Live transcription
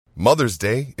Mother's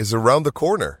Day is around the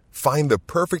corner. Find the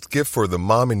perfect gift for the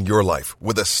mom in your life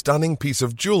with a stunning piece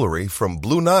of jewelry from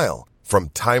Blue Nile. From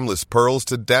timeless pearls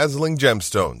to dazzling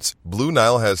gemstones, Blue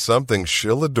Nile has something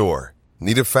she'll adore.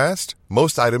 Need it fast?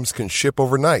 Most items can ship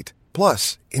overnight.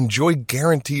 Plus, enjoy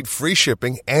guaranteed free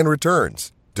shipping and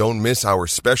returns. Don't miss our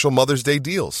special Mother's Day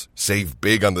deals. Save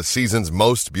big on the season's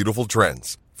most beautiful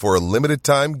trends. For a limited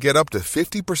time, get up to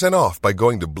 50% off by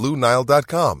going to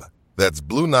BlueNile.com. That's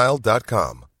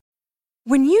BlueNile.com.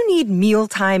 When you need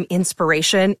mealtime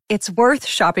inspiration, it's worth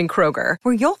shopping Kroger,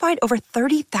 where you'll find over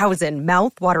 30,000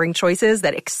 mouth-watering choices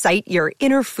that excite your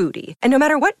inner foodie. And no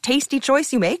matter what tasty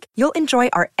choice you make, you'll enjoy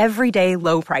our everyday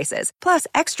low prices, plus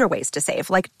extra ways to save,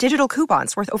 like digital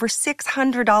coupons worth over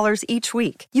 $600 each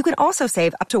week. You can also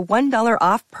save up to $1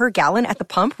 off per gallon at the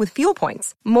pump with fuel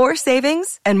points. More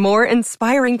savings and more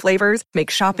inspiring flavors make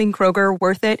shopping Kroger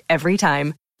worth it every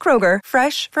time. Kroger,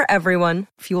 fresh for everyone.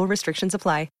 Fuel restrictions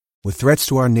apply. With threats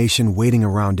to our nation waiting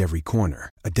around every corner,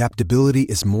 adaptability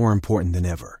is more important than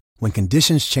ever. When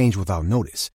conditions change without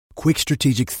notice, quick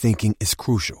strategic thinking is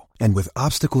crucial. And with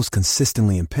obstacles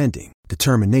consistently impending,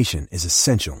 determination is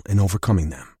essential in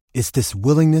overcoming them. It's this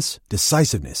willingness,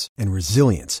 decisiveness, and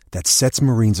resilience that sets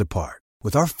Marines apart.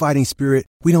 With our fighting spirit,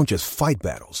 we don't just fight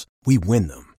battles, we win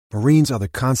them. Marines are the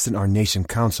constant our nation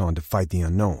counts on to fight the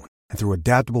unknown. And through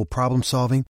adaptable problem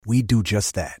solving, we do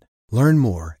just that. Learn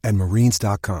more at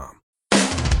Marines.com.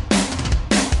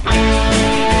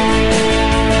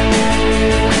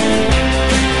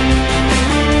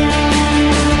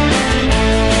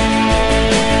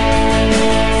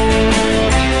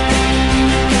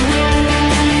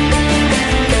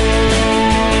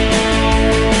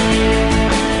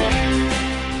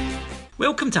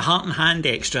 Welcome to Heart and Hand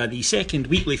Extra, the second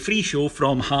weekly free show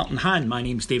from Heart and Hand. My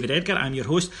name's David Edgar, I'm your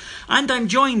host, and I'm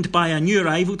joined by a new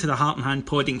arrival to the Heart and Hand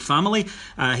podding family.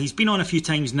 He's been on a few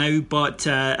times now, but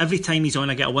every time he's on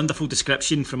I get a wonderful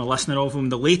description from a listener of him,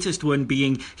 the latest one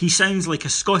being, he sounds like a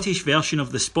Scottish version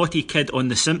of the spotty kid on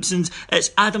The Simpsons.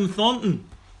 It's Adam Thornton.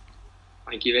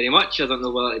 Thank you very much. I don't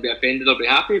know whether to be offended or be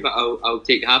happy, but I'll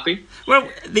take happy. Well,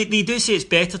 they do say it's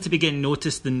better to be getting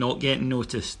noticed than not getting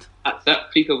noticed. That's it,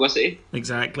 free publicity.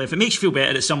 Exactly. If it makes you feel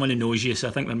better, it's someone who knows you, so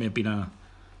I think there may have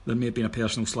been a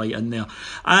personal slight in there.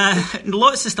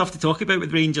 Lots of stuff to talk about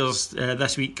with Rangers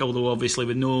this week, although obviously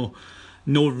with no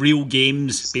real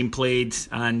games being played,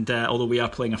 and although we are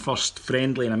playing a first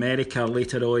friendly in America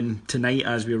later on tonight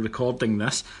as we're recording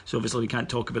this, so obviously we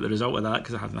can't talk about the result of that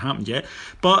because it hasn't happened yet.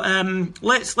 But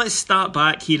let's start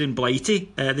back here in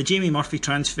Blighty. The Jamie Murphy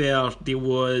transfer deal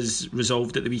was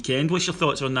resolved at the weekend. What's your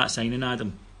thoughts on that signing,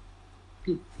 Adam?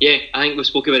 Yeah, I think we've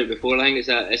spoken about it before. I think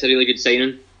it's a really good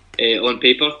signing on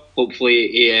paper. Hopefully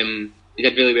he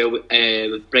did really well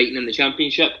with Brighton in the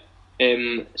Championship.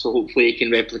 So hopefully he can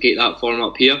replicate that form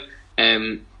up here.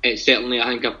 It's certainly, I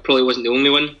think I probably wasn't the only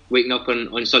one waking up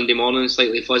on Sunday morning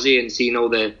slightly fuzzy and seeing all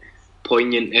the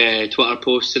poignant Twitter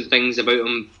posts and things about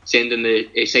him signing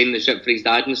the trip for his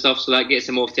dad and stuff. So that gets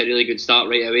him off to a really good start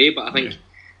right away. But I think,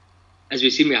 as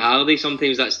we've seen with Halliday,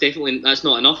 sometimes that's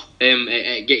not enough.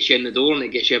 It gets you in the door and it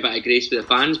gets you a bit of grace with the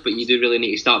fans, but you do really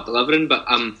need to start delivering. But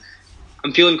I'm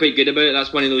feeling quite good about it.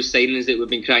 That's one of those signings that we've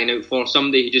been crying out for.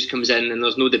 Somebody who just comes in and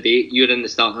there's no debate. You're in the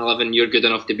starting 11. You're good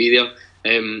enough to be there.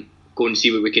 Go and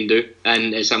see what we can do.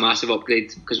 And it's a massive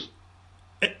upgrade because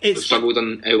we've struggled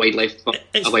on wide left for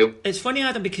a while. It's funny,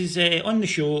 Adam, because on the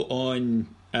show on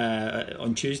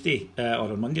Tuesday or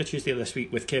on Monday or Tuesday of this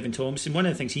week with Kevin Thompson, one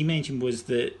of the things he mentioned was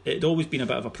that it had always been a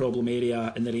bit of a problem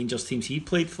area in the Rangers teams he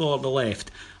played for, the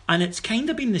left, and it's kind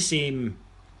of been the same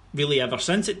really ever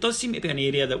since. It does seem to be an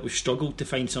area that we've struggled to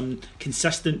find some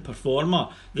consistent performer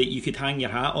that you could hang your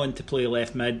hat on to play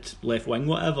left mid, left wing,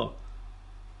 whatever.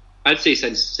 I'd say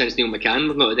since Neil McCann,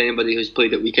 we've not had anybody who's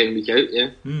played it week in, week out,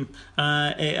 yeah.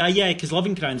 Because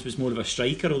Lovenkrands was more of a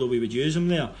striker, although we would use him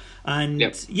there. And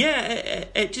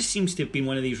it just seems to have been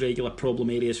one of these regular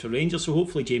problem areas for Rangers, so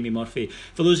hopefully Jamie Murphy.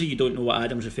 For those of you who don't know what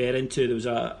Adam's referring to, there was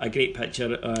a great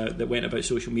picture that went about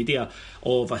social media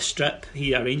of a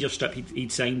Rangers strip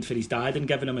he'd signed for his dad and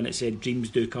given him, and it said "Dreams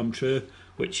do come true,"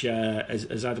 which,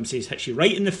 as Adam says, hits you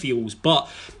right in the feels. But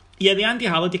yeah, the Andy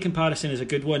Halliday comparison is a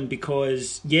good one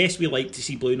because, yes, we like to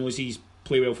see Blue Noses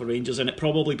play well for Rangers and it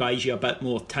probably buys you a bit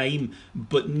more time,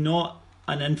 but not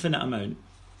an infinite amount.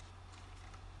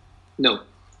 No,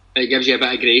 it gives you a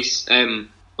bit of grace,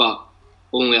 but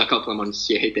only a couple of months,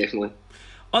 yeah, definitely.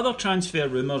 Other transfer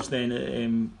rumours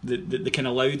then, the kind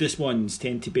of loudest ones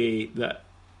tend to be that,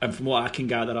 and from what I can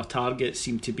gather, our targets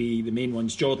seem to be the main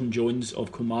ones, Jordan Jones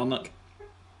of Kilmarnock,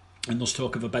 and there's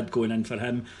talk of a bid going in for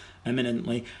him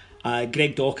imminently.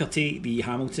 Greg Docherty, the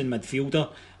Hamilton midfielder.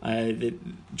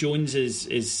 Jones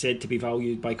is said to be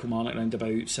valued by Kilmarnock around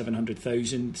about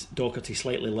 700,000. Docherty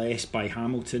slightly less by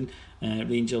Hamilton.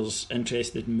 Rangers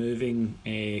interested in moving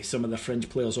some of their fringe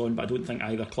players on, but I don't think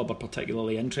either club are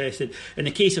particularly interested. In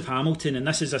the case of Hamilton, and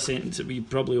this is a sentence that we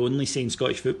probably only say in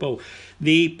Scottish football,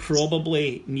 they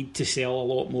probably need to sell a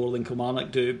lot more than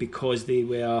Kilmarnock do because they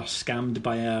were scammed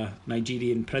by a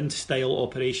Nigerian prince style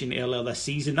operation earlier this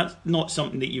season. That's not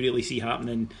something that you really see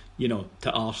happening,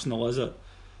 to Arsenal, is it?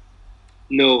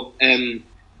 No,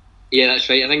 yeah, that's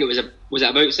right. I think was it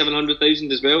about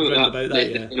 700,000 as well? About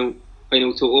that, yeah.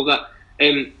 Final total of that.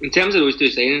 In terms of those two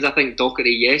signings, I think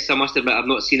Docherty, yes, I must admit I've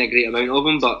not seen a great amount of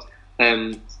him, but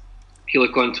if you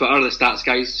look on Twitter, the stats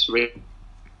guys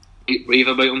rave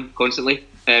about him constantly.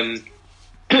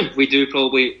 We do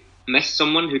probably miss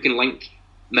someone who can link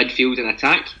midfield and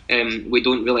attack. We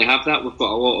don't really have that. We've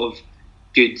got a lot of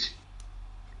good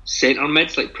centre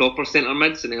mids, like proper centre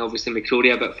mids, and then obviously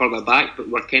McCrory a bit further back, but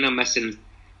we're kind of missing,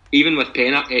 even with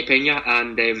Pena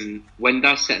and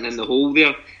Windass sitting in the hole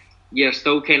there, you're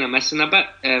still kind of missing a bit.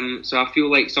 So I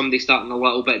feel like somebody starting a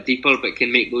little bit deeper but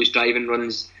can make those driving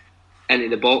runs into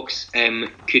the box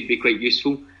could be quite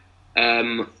useful.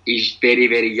 He's very,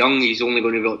 very young. He's only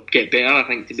going to get better, I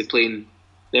think, to be playing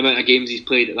the amount of games he's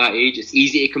played at that age. It's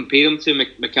easy to compare him to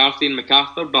McCarthy and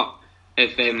MacArthur, but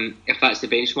if that's the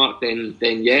benchmark,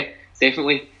 then yeah,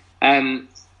 definitely.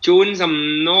 Jones,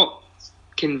 I'm not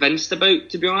convinced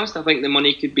about, to be honest. I think the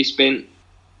money could be spent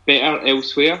better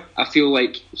elsewhere. I feel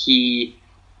like he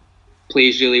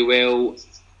plays really well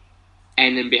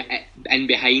in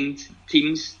behind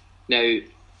teams. Now,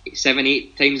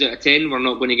 7-8 times out of 10, we're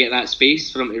not going to get that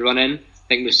space for him to run in. I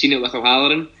think we've seen it with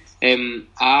O'Halloran.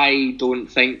 I don't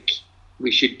think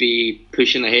we should be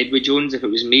pushing ahead with Jones. If it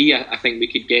was me, I think we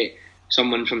could get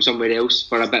someone from somewhere else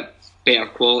for a bit better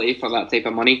quality for that type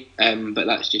of money. But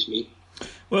that's just me.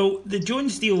 Well, the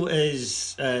Jones deal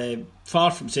is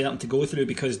far from certain to go through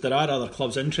because there are other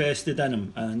clubs interested in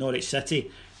him. Norwich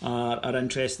City are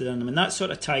interested in him, and that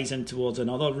sort of ties in towards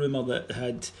another rumour that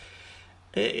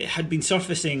had been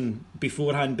surfacing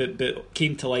beforehand, but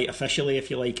came to light officially, if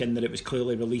you like, in that it was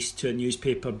clearly released to a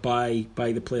newspaper by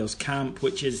the players' camp,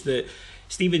 which is that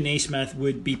Stephen Naismith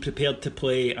would be prepared to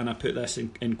play, and I put this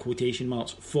in quotation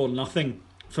marks, for nothing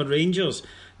for Rangers.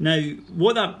 Now,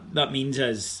 what that means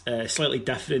is slightly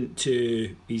different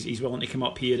to he's willing to come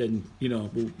up here and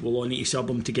we'll only to sub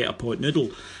him to get a pot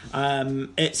noodle.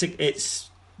 It's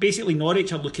basically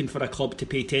Norwich are looking for a club to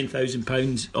pay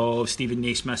 £10,000 of Stephen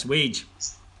Naismith's wage,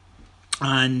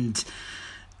 and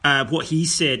what he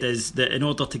said is that in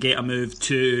order to get a move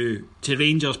to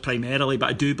Rangers primarily, but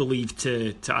I do believe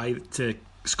to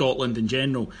Scotland in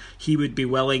general, he would be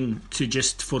willing to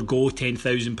just forgo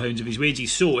 £10,000 of his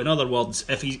wages. So, in other words,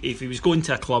 if he was going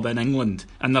to a club in England,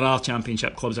 and there are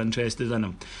Championship clubs interested in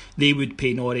him, they would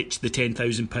pay Norwich the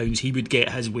 £10,000. He would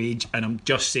get his wage, and I'm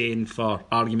just saying, for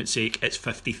argument's sake, it's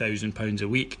 £50,000 a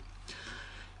week.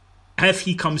 If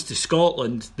he comes to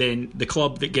Scotland, then the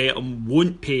club that get him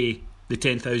won't pay the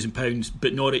 £10,000,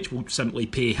 but Norwich will simply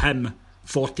pay him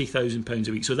 £40,000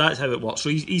 a week. So that's how it works. So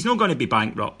he's not going to be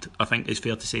bankrupt, I think it's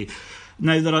fair to say.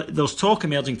 Now there's talk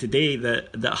emerging today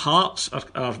that Hearts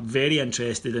are very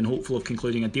interested and hopeful of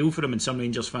concluding a deal for him, and some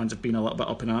Rangers fans have been a little bit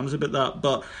up in arms about that.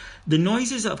 But the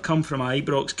noises that have come from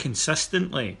Ibrox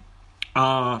consistently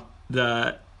are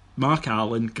that Mark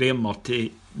Allen, Graham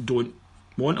Murty don't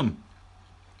want him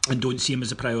and don't see him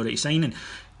as a priority signing.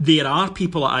 There are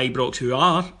people at Ibrox who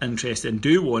are interested and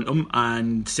do want him,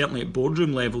 and certainly at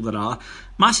boardroom level there are.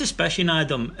 My suspicion,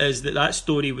 Adam, is that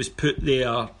story was put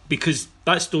there because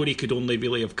that story could only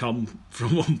really have come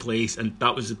from one place, and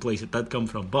that was the place it did come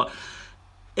from. But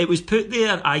it was put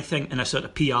there, I think, in a sort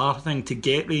of PR thing to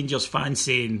get Rangers fans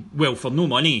saying, well, for no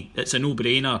money, it's a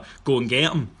no-brainer, go and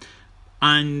get him.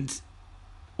 And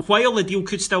while the deal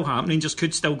could still happen, Rangers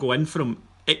could still go in for him,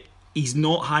 he's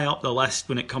not high up the list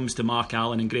when it comes to Mark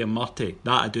Allen and Graham Murty.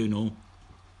 That I do know.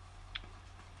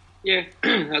 Yeah,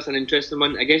 that's an interesting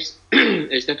one. I guess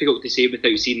it's difficult to say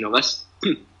without seeing the list.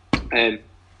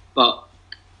 But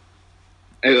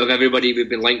out of everybody we've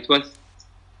been linked with,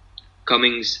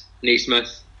 Cummings,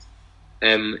 Naismith,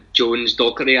 Jones,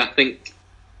 Docherty, I think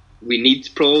we need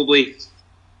probably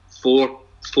four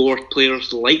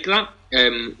players like that.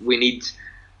 We need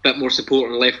bit more support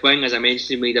on the left wing, as I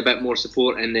mentioned. We need a bit more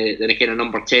support in the kind of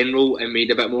number 10 role, and we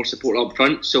need a bit more support up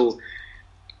front. So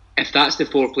if that's the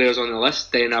 4 players on the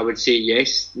list, then I would say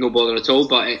yes, no bother at all,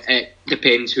 but it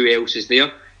depends who else is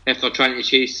there. If they're trying to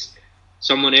chase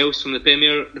someone else from the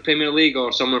Premier League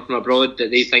or someone from abroad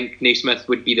that they think Naismith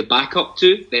would be the backup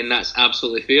to, then that's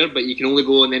absolutely fair. But you can only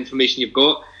go on the information you've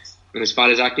got. And as far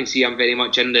as I can see, I'm very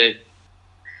much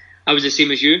I was the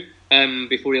same as you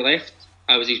before he left.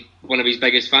 I was one of his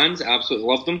biggest fans. I absolutely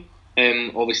loved him.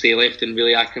 Obviously, he left in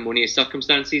really acrimonious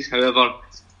circumstances. However,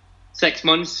 6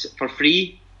 months for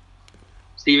free,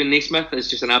 Steven Naismith is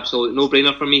just an absolute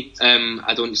no-brainer for me.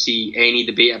 I don't see any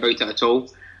debate about it at all.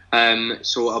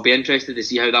 So I'll be interested to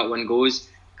see how that one goes.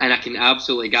 And I can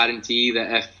absolutely guarantee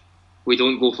that if we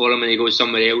don't go for him and he goes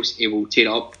somewhere else, he will tear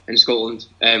it up in Scotland.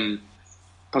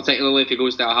 Particularly if he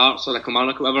goes to a Hearts or a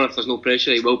Kilmarnock or whatever, if there's no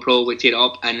pressure, he will probably tear it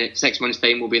up, and at 6 months'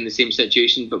 time we'll be in the same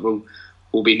situation, but we'll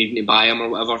be needing to buy him or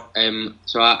whatever.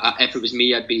 So if it was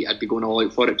me, I'd be going all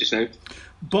out for it just now.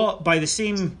 But by the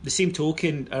same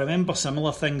token, I remember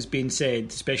similar things being said,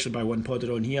 especially by one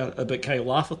podder on here, about Kyle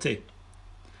Lafferty.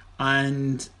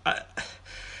 And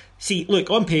see, look,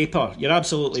 on paper, you're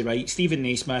absolutely right. Steven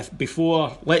Naismith,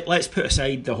 before, let's put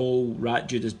aside the whole rat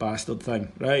Judas bastard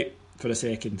thing, right, for a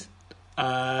second.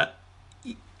 On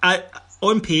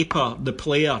paper, the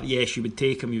player, yes, you would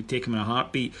take him in a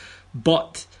heartbeat,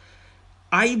 but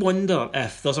I wonder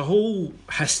if there's a whole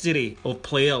history of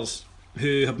players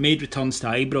who have made returns to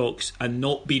Ibrox and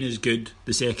not been as good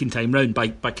the second time round. By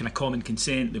kind of common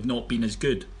consent, they've not been as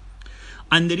good.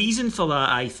 And the reason for that,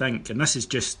 I think, and this is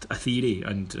just a theory,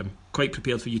 and I'm quite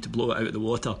prepared for you to blow it out of the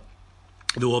water,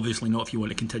 though obviously not if you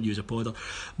want to continue as a podder,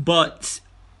 but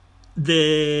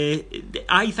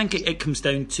I think it comes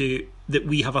down to that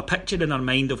we have a picture in our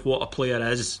mind of what a player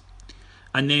is,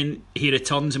 and then he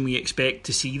returns and we expect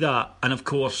to see that, and of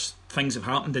course things have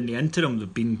happened in the interim.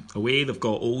 They've been away, they've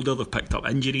got older, they've picked up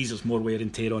injuries, there's more wear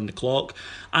and tear on the clock,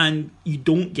 and you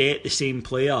don't get the same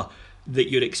player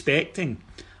that you're expecting.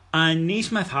 And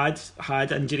Naismith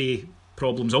had injury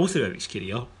problems all throughout his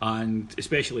career, and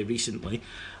especially recently.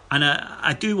 And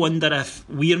I do wonder if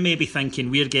we're maybe thinking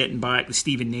we're getting back the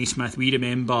Steven Naismith we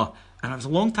remember, and it was a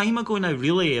long time ago now,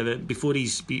 really, before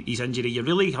his injury. You're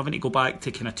really having to go back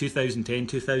to kind of 2010,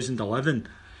 2011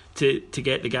 to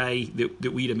get the guy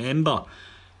that we remember.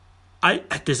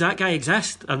 Does that guy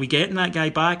exist? Are we getting that guy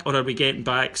back, or are we getting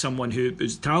back someone who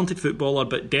was a talented footballer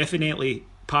but definitely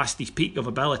past his peak of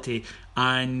ability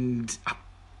and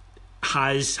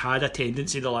has had a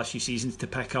tendency the last few seasons to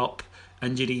pick up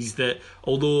injuries that,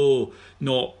 although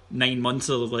not 9 months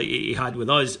like he had with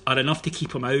us, are enough to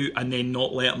keep him out and then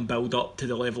not let him build up to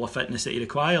the level of fitness that he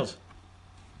requires?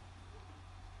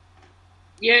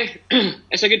 Yeah,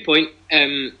 it's a good point.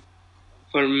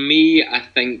 For me, I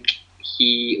think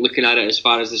looking at it as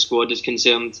far as the squad is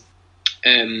concerned,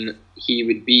 he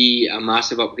would be a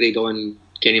massive upgrade on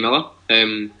Kenny Miller,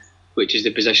 which is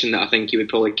the position that I think he would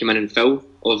probably come in and fill,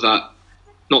 of that,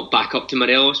 not back up to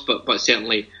Morelos, but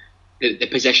certainly the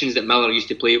positions that Miller used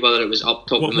to play, whether it was up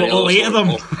top with Morelos. All 8 of them,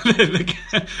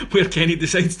 where Kenny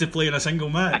decides to play in a single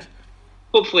match.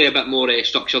 Hopefully a bit more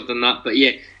structured than that, but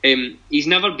yeah, he's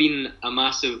never been a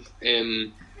massive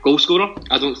goal scorer.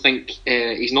 I don't think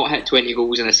he's not hit 20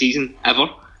 goals in a season ever,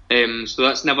 so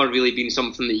that's never really been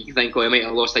something that you can think, he might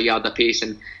have lost a yard of pace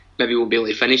and maybe won't be able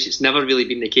to finish. It's never really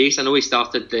been the case. I know he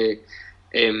started the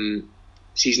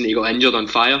season that he got injured on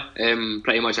fire,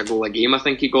 pretty much a goal a game I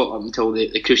think he got up until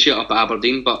the cruciate up at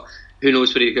Aberdeen, but who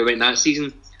knows where he went that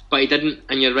season. But he didn't,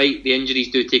 and you're right, the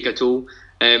injuries do take a toll,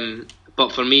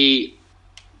 but for me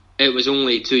it was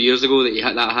only 2 years ago that he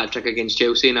hit that hat-trick against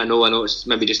Chelsea, and I know it's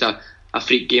maybe just a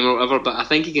freak game or whatever, but I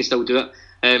think he can still do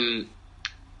it.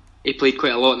 He played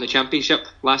quite a lot in the Championship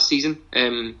last season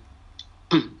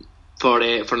for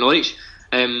Norwich.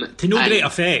 To no great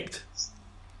effect.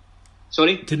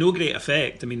 Sorry? To no great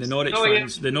effect. I mean, the Norwich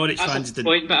fans didn't.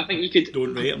 Point, but I think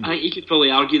don't rate him. I think you could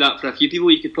probably argue that for a few people.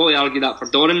 You could probably argue that for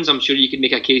Dorrans. I'm sure you could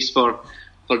make a case for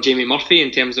Jamie Murphy in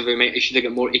terms of he should have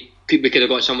got more. We could have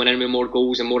got someone in with more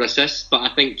goals and more assists. But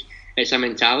I think it's a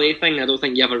mentality thing. I don't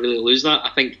think you ever really lose that. I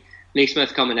think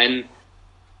Naismith coming in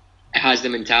has the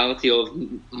mentality of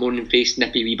morning-faced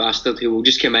nippy wee bastard who will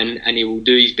just come in and he will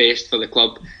do his best for the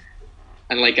club.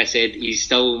 And like I said, he's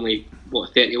still only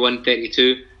 31,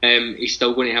 32. He's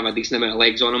still going to have a decent amount of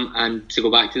legs on him. And to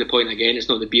go back to the point again, it's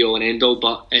not the be all and end all,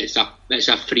 but it's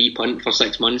a free punt for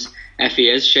 6 months. If he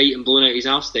is shite and blowing out his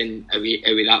arse, then are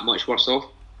we that much worse off?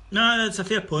 No, that's a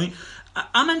fair point.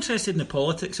 I'm interested in the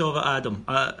politics of it, Adam.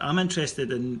 I'm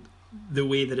interested in the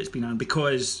way that it's been on,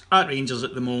 because at Rangers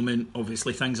at the moment,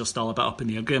 obviously things are still a bit up in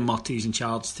the air. Graham Murty's in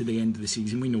charge to the end of the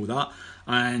season, we know that,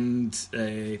 and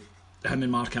him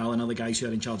and Mark Allen are the guys who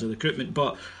are in charge of the recruitment.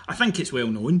 But I think it's well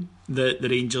known that the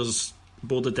Rangers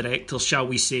board of directors, shall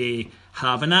we say,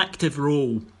 have an active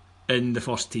role in the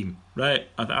first team, right?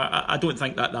 I don't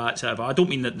think that's it. I don't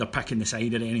mean that they're picking the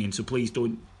side or anything, so please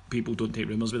people don't take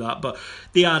rumours with that, but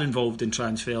they are involved in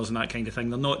transfers and that kind of thing.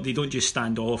 They don't just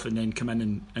stand off and then come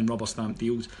in and rubber stamp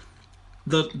deals.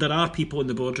 There are people in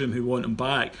the boardroom who want him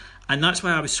back, and that's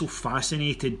why I was so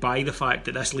fascinated by the fact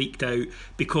that this leaked out,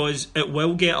 because it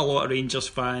will get a lot of Rangers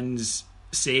fans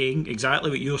saying exactly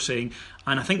what you're saying,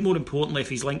 and I think more importantly, if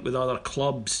he's linked with other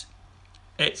clubs,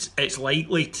 it's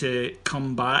likely to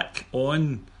come back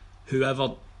on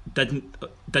whoever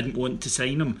didn't want to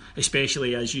sign him,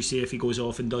 especially, as you say, if he goes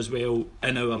off and does well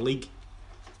in our league.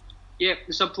 Yeah,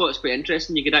 the subplot's quite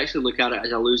interesting. You could actually look at it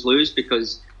as a lose-lose,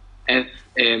 because if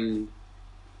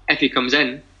he comes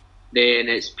in, then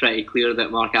it's pretty clear that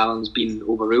Mark Allen's been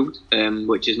overruled,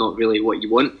 which is not really what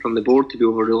you want from the board, to be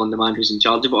overruling the man who's in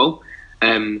charge of it all.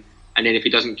 And then if he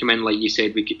doesn't come in, like you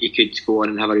said, he could go on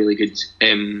and have a really good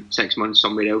 6 months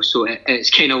somewhere else. So it's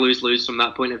kind of lose-lose from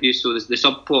that point of view. So the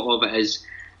subplot of it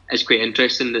is quite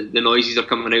interesting. The noises are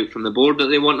coming out from the board that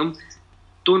they want him.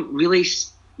 Don't really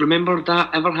remember that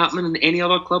ever happening in any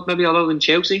other club, maybe other than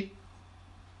Chelsea.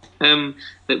 That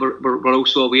we're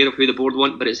also aware of who the board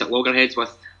want, but it's at loggerheads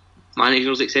with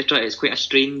managers, etc. It's quite a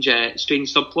strange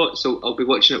subplot, so I'll be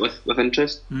watching it with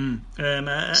interest.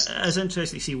 It's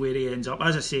interesting to see where he ends up.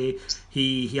 As I say,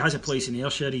 he has a place in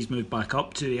Ayrshire he's moved back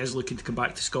up to. He is looking to come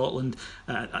back to Scotland.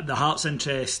 The Hearts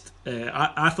interest,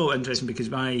 I thought interesting, because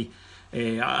I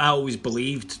always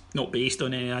believed, not based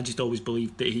on any, I just always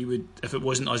believed that he would, if it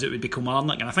wasn't us, it would be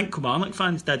Kilmarnock, and I think Kilmarnock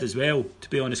fans did as well, to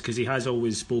be honest, because he has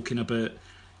always spoken about,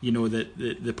 you know,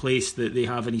 the place that they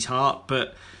have in his heart.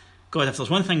 But God, if there's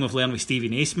one thing we've learned with Stevie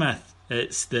Naismith,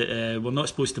 it's that we're not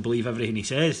supposed to believe everything he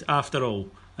says. After all,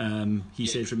 he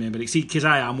says, remember, see, because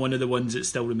I am one of the ones that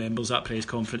still remembers that press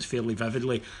conference fairly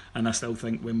vividly, and I still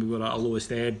think when we were at our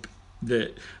lowest ebb,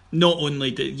 that not only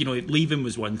did, you know, leaving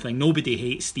was one thing. Nobody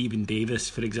hates Stephen Davis,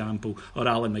 for example, or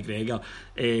Alan McGregor.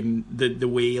 The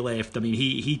way he left, I mean,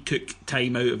 he took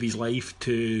time out of his life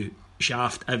to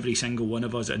shaft every single one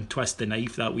of us and twist the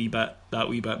knife that wee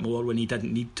bit more when he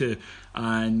didn't need to.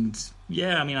 And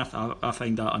yeah, I mean, I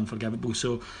find that unforgivable.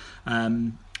 So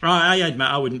I admit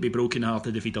I wouldn't be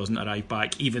broken-hearted if he doesn't arrive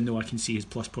back, even though I can see his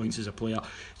plus points as a player.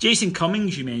 Jason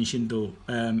Cummings, you mentioned, though,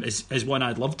 is one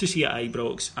I'd love to see at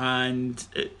Ibrox, and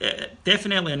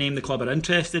definitely a name the club are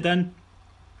interested in.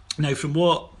 Now, from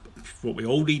what we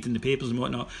all read in the papers and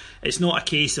whatnot, it's not a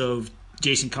case of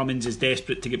Jason Cummings is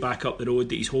desperate to get back up the road,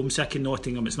 that he's homesick in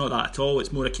Nottingham. It's not that at all.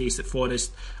 It's more a case that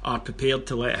Forest are prepared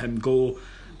to let him go.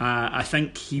 I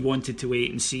think he wanted to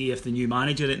wait and see if the new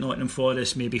manager at Nottingham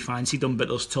Forest maybe fancied him, but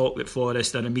there's talk that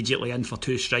Forest are immediately in for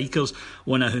two strikers,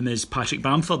 one of whom is Patrick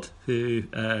Bamford, who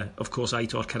of course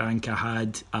Aitor Karanka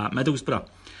had at Middlesbrough.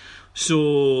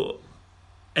 So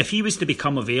if he was to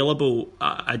become available,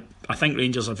 I think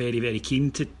Rangers are very, very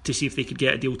keen to see if they could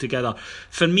get a deal together.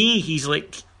 For me, he's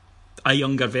like a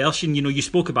younger version. You know, you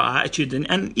spoke about attitude,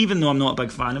 and even though I'm not a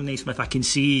big fan of Naismith, I can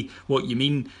see what you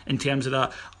mean in terms of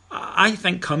that. I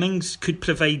think Cummings could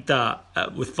provide that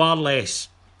with far less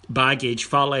baggage,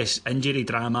 far less injury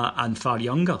drama, and far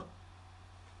younger.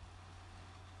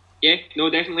 Yeah, no,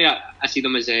 definitely. I see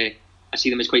them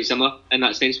as quite similar in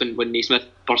that sense. When Naismith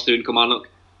burst through in Kilmarnock,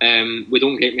 we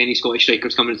don't get many Scottish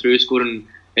strikers coming through scoring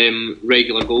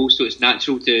regular goals, so it's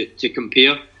natural to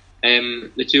compare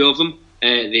the two of them.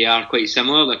 They are quite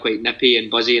similar. They're quite nippy and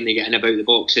buzzy, and they get in about the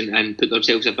box and put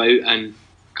themselves about. And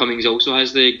Cummings also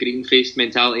has the green-faced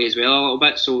mentality as well a little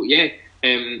bit. So yeah,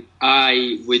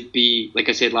 I would be, like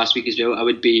I said last week as well, I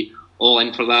would be all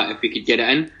in for that if we could get it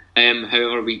in.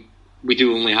 However, we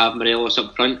do only have Morelos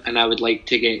up front, and I would like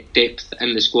to get depth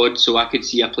in the squad, so I could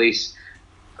see a place.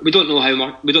 We don't know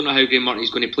how Graham Murty's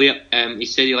going to play it. He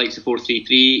said he likes the 4-3-3.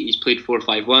 He's played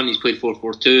 4-5-1. He's played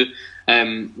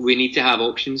 4-4-2. We need to have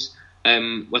options.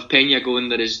 With Peña going,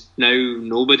 there is now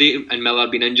nobody, and Miller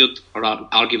being injured, or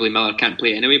arguably Miller can't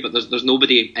play anyway, but there's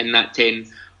nobody in that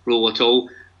 10 role at all.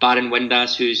 Baron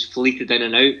Windass, who's fleeted in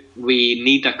and out. We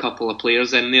need a couple of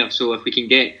players in there, so if we can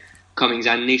get Cummings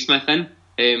and Naismith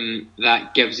in,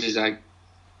 that gives us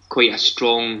quite a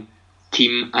strong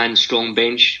team and strong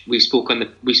bench. We spoke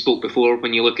before,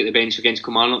 when you look at the bench against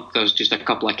Kilmarnock, there's just a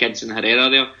couple of kids in Herrera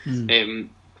there.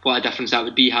 What a difference that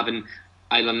would be, having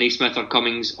either Naismith or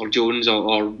Cummings or Jones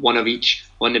or one of each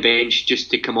on the bench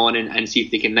just to come on and see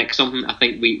if they can nick something. I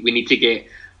think we need to get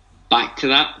back to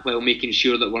that while making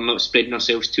sure that we're not spreading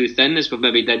ourselves too thin, as we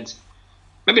maybe did,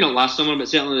 maybe not last summer, but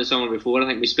certainly the summer before. I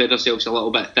think we spread ourselves a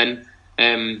little bit thin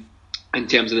in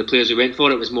terms of the players we went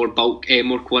for. It was more bulk,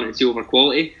 more quantity over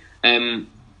quality.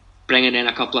 Bringing in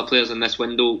a couple of players in this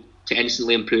window to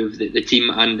instantly improve the team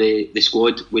and the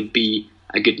squad would be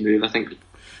a good move, I think.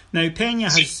 Now, Pena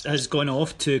has gone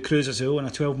off to Cruz Azul on a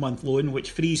 12-month loan,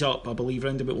 which frees up, I believe,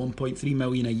 around about 1.3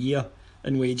 million a year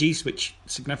in wages, which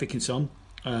is a significant sum.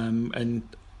 And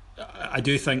I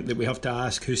do think that we have to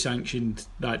ask who sanctioned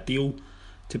that deal,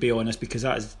 to be honest, because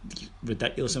that is a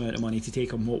ridiculous amount of money to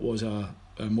take on what was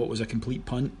a complete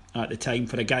punt at the time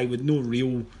for a guy with no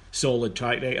real solid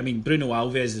track record. I mean, Bruno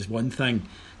Alves is one thing,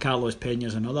 Carlos Pena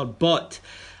is another, but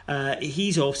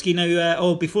he's off ski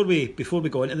now. Before we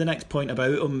go on to the next point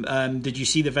about him, did you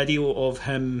see the video of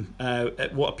him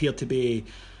what appeared to be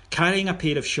carrying a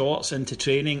pair of shorts into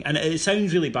training? And it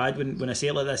sounds really bad when I say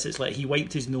it like this. It's like he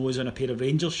wiped his nose on a pair of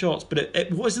Rangers shorts, but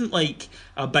it wasn't like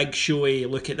a big showy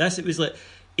look at this. It was like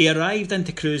he arrived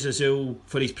into Cruz Azul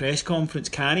for his press conference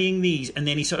carrying these, and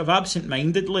then he sort of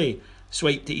absent-mindedly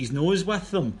swiped at his nose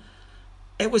with them.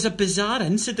 It was a bizarre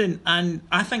incident, and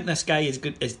I think this guy is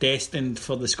destined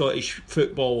for the Scottish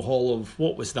Football Hall of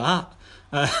what was that?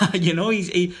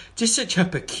 He's just such a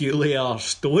peculiar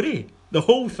story. The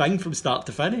whole thing from start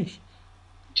to finish.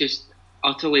 Just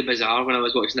utterly bizarre when I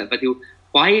was watching that video.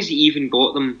 Why has he even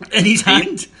got them in his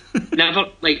hand? Never.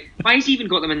 Why has he even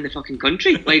got them in the fucking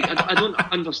country? I don't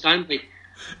understand.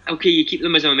 Okay, you keep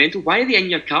them as a memento. Why are they in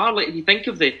your car? If you think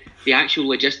of the actual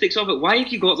logistics of it, why have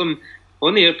you got them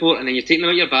on the airport and then you're taking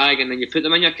them out your bag and then you put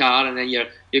them in your car and then you're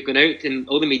going out and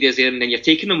all the media's there and then you're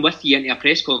taking them with you into a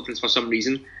press conference for some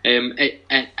reason, and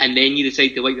then you decide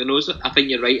to wipe your nose? I think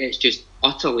you're right. It's just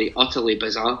utterly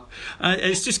bizarre.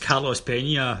 It's just Carlos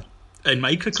Pena in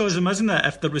microcosm, isn't it?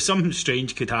 If there was something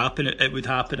strange could happen, it would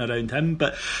happen around him.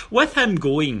 But with him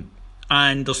going,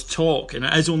 and there's talk, and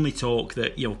it is only talk,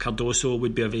 that Cardoso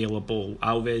would be available,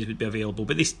 Alves would be available,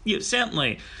 but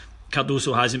certainly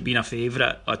Cardoso hasn't been a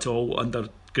favourite at all under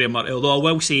Graham Murray, although I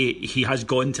will say he has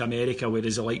gone to America,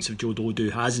 whereas the likes of Joe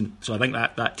Dodu hasn't. So I think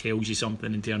that tells you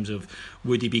something in terms of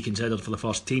would he be considered for the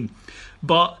first team.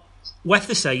 But with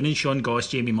the signing, Sean Goss,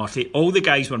 Jamie Murphy, all the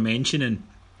guys we're mentioning,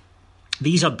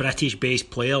 these are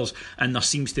British-based players, and there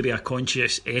seems to be a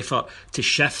conscious effort to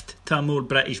shift to a more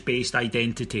British-based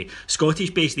identity.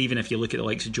 Scottish-based, even if you look at the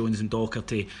likes of Jones and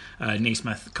Docherty,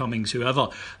 Naismith, Cummings, whoever.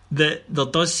 There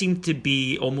does seem to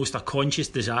be almost a conscious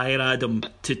desire, Adam,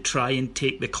 to try and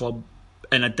take the club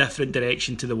in a different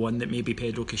direction to the one that maybe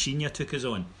Pedro Caixinha took us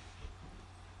on.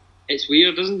 It's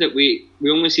weird, isn't it? We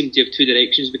only seem to have two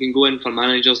directions we can go in for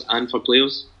managers and for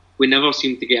players. We never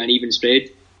seem to get an even spread.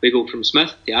 We go from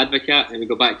Smith to Advocat, and we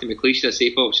go back to McLeish, a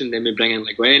safe option, then we bring in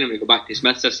Le Guen, and we go back to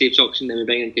Smith, a safe option, then we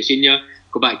bring in Caixinha,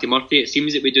 go back to Murphy. It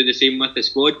seems that we do the same with the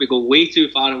squad. We go way too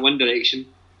far in one direction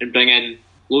and bring in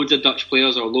loads of Dutch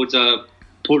players or loads of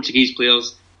Portuguese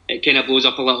players. It kind of blows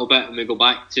up a little bit, and we go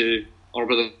back to, or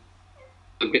with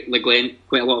Le Guen,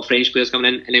 quite a lot of French players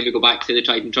coming in, and then we go back to the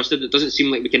tried and trusted. It doesn't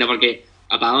seem like we can ever get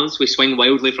a balance. We swing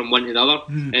wildly from one to the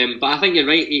other. But I think you're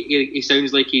right. He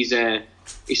sounds like he's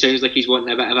wanting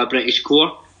a bit of a British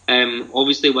core.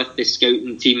 Obviously, with the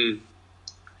scouting team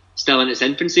still in its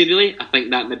infancy, really, I think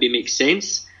that maybe makes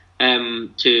sense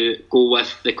to go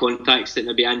with the contacts that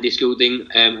maybe Andy Schooling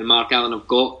and Mark Allen have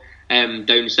got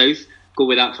down south. Go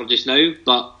with that for just now.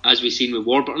 But as we've seen with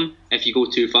Warburton, if you go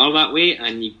too far that way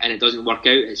and it doesn't work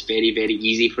out, it's very, very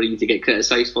easy for you to get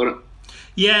criticised for it.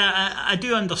 Yeah, I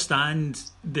do understand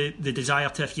the desire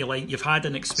to, if you like, you've had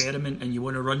an experiment and you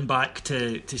want to run back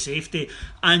to safety.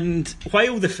 And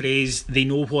while the phrase "they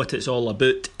know what it's all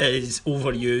about" is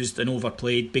overused and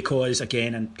overplayed, because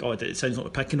again, and God, it sounds like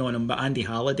we're picking on him, but Andy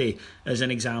Halliday is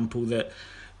an example that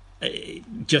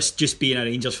just being a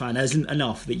Rangers fan isn't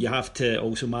enough, that you have to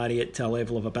also marry it to a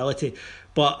level of ability.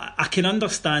 But I can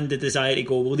understand the desire to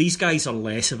go, well, these guys are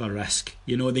less of a risk.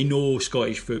 They know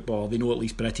Scottish football, they know at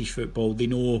least British football, they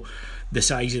know the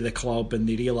size of the club, and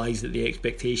they realise that the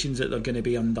expectations that they're going to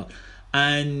be under.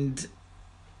 And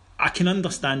I can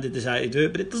understand the desire to do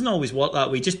it, but it doesn't always work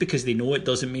that way. Just because they know it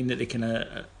doesn't mean that they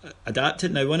can adapt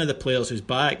it. Now, one of the players who's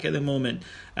back at the moment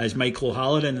is Michael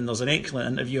O'Halloran, and there's an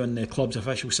excellent interview on the club's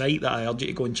official site that I urge you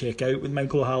to go and check out with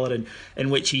Michael O'Halloran,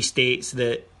 in which he states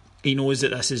that he knows that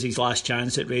this is his last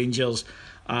chance at Rangers.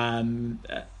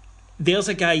 There's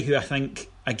a guy who I think,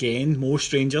 again,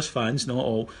 most Rangers fans, not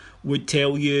all, would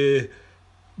tell you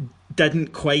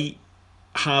didn't quite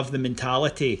have the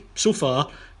mentality so far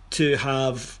to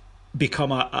have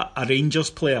become a Rangers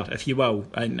player, if you will,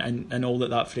 and all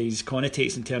that phrase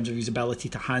connotates in terms of his ability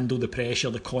to handle the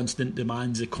pressure, the constant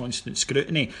demands, the constant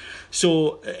scrutiny.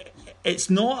 So it's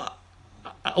not,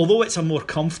 although it's a more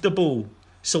comfortable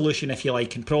solution, if you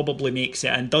like, and probably makes it,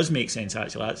 and does make sense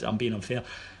actually, I'm being unfair,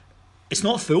 it's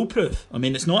not foolproof. I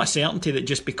mean, it's not a certainty that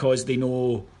just because they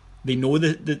know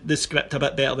the script a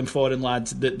bit better than foreign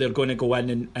lads that they're going to go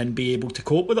in and be able to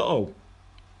cope with it all.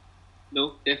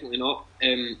 No, definitely not.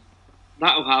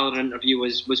 That O'Halloran interview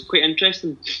was quite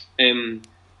interesting.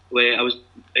 Where I was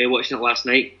watching it last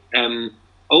night.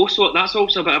 Also, that's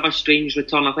also a bit of a strange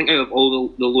return. I think out of all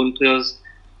the loan players,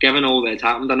 given all that had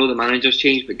happened, I know the manager's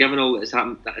changed, but given all that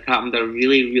had happened, I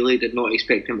really, really did not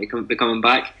expect him to be coming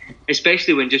back.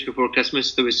 Especially when just before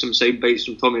Christmas there was some sound bites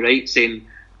from Tommy Wright saying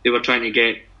they were trying to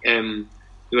get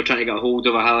a hold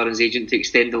of O'Halloran's agent to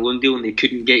extend the loan deal, and they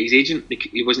couldn't get his agent.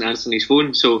 He wasn't answering his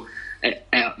phone, so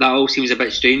that all seems a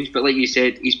bit strange. But like you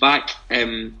said, he's back,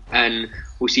 and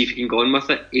we'll see if he can go on with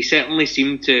it. He certainly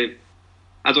seemed to.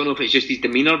 I don't know if it's just his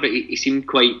demeanour, but he seemed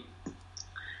quite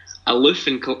aloof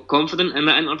and confident in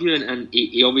that interview, and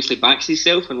he obviously backs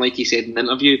himself. And like he said in the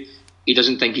interview, he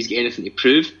doesn't think he's got anything to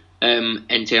prove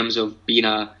in terms of being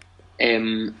a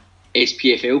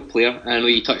SPFL player. I know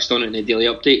you touched on it in the daily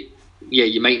update. Yeah,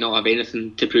 you might not have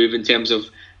anything to prove in terms of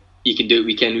you can do it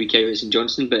week in, week out at St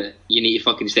Johnstone, but you need to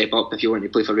fucking step up if you want to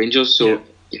play for Rangers. So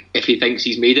if he thinks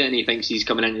he's made it and he thinks he's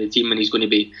coming into the team and he's going to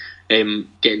be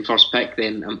getting first pick,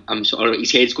 then I'm sorry,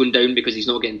 his head's going down because he's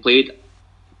not getting played.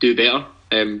 Do better,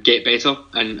 get better,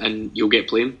 and you'll get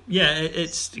playing. Yeah,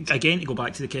 it's again to go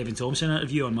back to the Kevin Thompson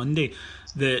interview on Monday,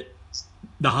 that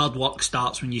the hard work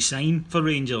starts when you sign for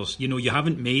Rangers. You know, you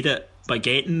haven't made it by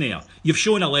getting there. You've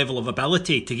shown a level of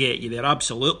ability to get you there,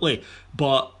 absolutely,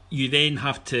 but you then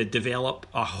have to develop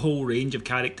a whole range of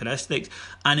characteristics,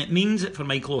 and it means that for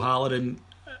Michael O'Halloran,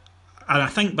 and I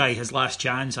think by his last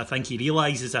chance, I think he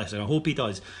realises this, and I hope he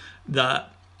does, that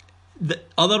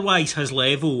otherwise his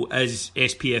level is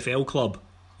SPFL club.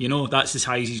 You know, that's as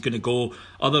high as he's going to go.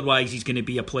 Otherwise, he's going to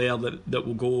be a player that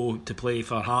will go to play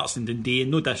for Hearts and Dundee. And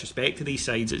no disrespect to these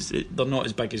sides, they're not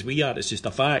as big as we are. It's just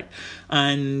a fact.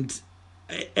 And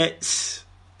it's,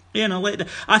 you know,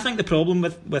 I think the problem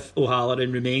with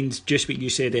O'Halloran remains just what you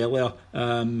said earlier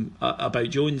about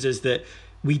Jones, is that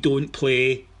we don't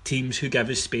play teams who give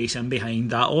us space in behind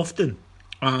that often.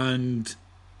 And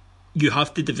you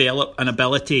have to develop an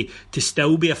ability to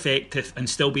still be effective and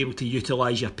still be able to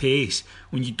utilise your pace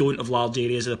when you don't have large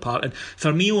areas of the park. And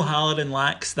for me, O'Halloran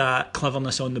lacks that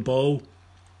cleverness on the ball.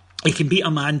 He can beat a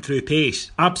man through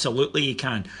pace, absolutely he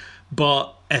can,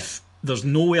 but if there's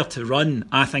nowhere to run,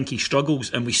 I think he struggles,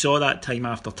 and we saw that time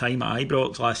after time at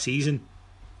Ibrox last season.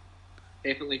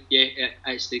 Definitely, yeah,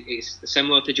 it's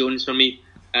similar to Jones for me.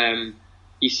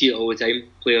 You see it all the time.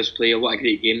 Players play, what a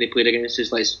great game they played against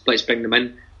us, let's bring them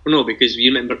in. Well, no, because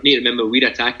you need to remember we're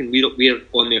attacking, we're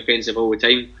on the offensive all the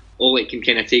time. All it can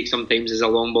kind of take sometimes is a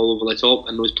long ball over the top,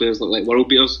 and those players look like world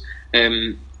beaters.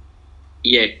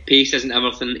 Yeah, pace isn't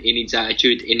everything. He needs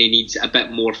attitude, and he needs a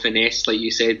bit more finesse, like you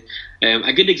said.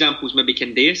 A good example is maybe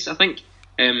Candace. I think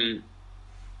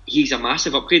he's a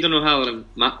massive upgrade on O'Halloran,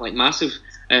 like massive.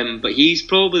 But he's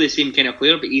probably the same kind of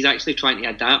player, but he's actually trying to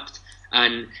adapt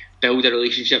and build a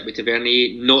relationship with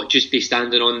Tavernier, not just be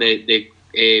standing on the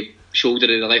shoulder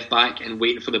of the left back and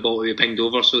waiting for the ball to be pinged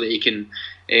over so that he can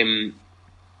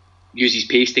use his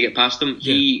pace to get past him.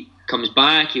 Yeah. He comes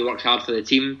back, he works hard for the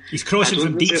team. His crossing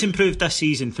from deep's improved this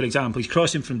season, for example. He's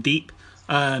crossing from deep.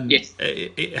 Yes.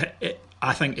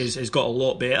 I think has got a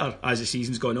lot better as the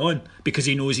season's gone on, because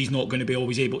he knows he's not going to be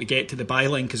always able to get to the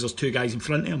byline because there's two guys in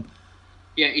front of him.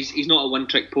 Yeah, he's not a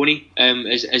one-trick pony,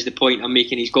 is the point I'm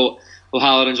making.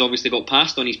 O'Halloran's obviously got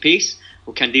past on his pace.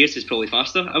 Well, Candace is probably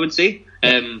faster, I would say.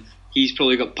 He's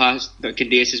probably got past, but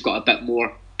Candace has got a bit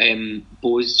more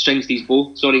strings to his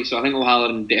bow. So I think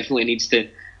O'Halloran definitely needs to.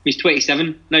 He's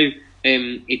 27 now.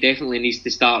 He definitely needs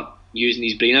to start using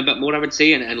his brain a bit more, I would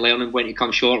say, and learning when to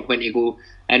come short, when to go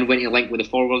in, when to link with the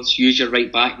forwards. Use your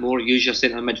right back more. Use your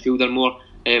centre midfielder more.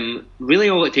 Really,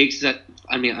 all it takes is that.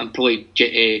 I mean, I'm probably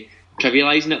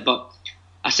trivialising it, but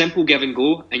a simple give and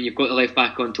go, and you've got the left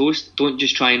back on toast. Don't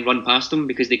just try and run past them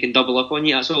because they can double up on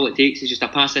you. That's all it takes, is just a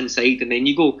pass inside and then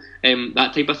you go.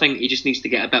 That type of thing. He just needs to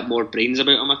get a bit more brains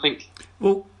about him, I think.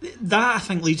 Well, that I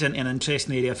think leads into an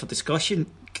interesting area for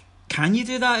discussion. Can you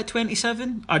do that at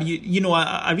 27? Are you?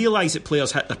 I realise that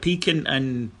players hit their peak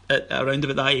and around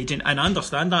about that age, and I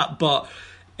understand that, but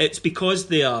it's because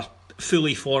they are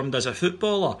fully formed as a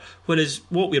footballer. Whereas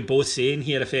what we're both saying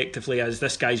here effectively is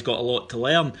this guy's got a lot to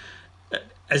learn.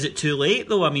 Is it too late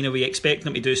though? I mean, are we expecting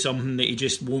him to do something that he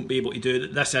just won't be able to do?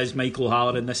 This is Michael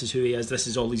O'Halloran, this is who he is, this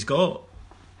is all he's got.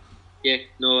 Yeah,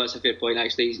 no, that's a fair point.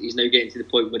 Actually, he's now getting to the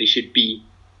point where he should be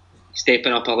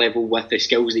stepping up a level with the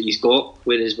skills that he's got,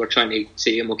 whereas we're trying to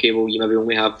say to him, okay, well, you maybe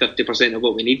only have 50% of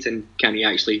what we need, and can he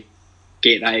actually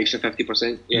get that extra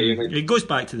 50%? Yeah, you're right. It goes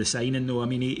back to the signing though. I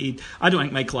mean, I don't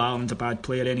think Michael O'Halloran's a bad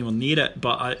player anywhere near it,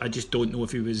 but I just don't know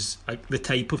if he was the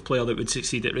type of player that would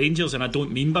succeed at Rangers. And I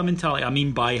don't mean by mentality, I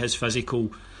mean by his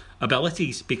physical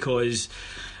abilities, because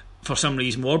for some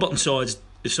reason Warburton saw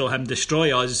him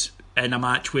destroy us in a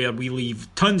match where we leave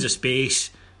tons of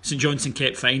space. St Johnstone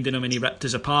kept finding him and he ripped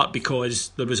us apart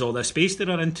because there was all this space to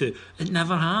run into. It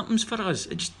never happens for us.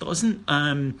 It just doesn't.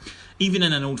 Even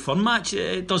in an Old Firm match,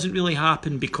 it doesn't really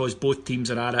happen because both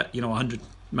teams are at it, 100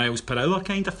 miles per hour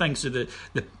kind of thing. So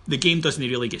the game doesn't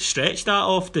really get stretched that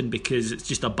often because it's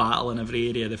just a battle in every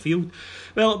area of the field.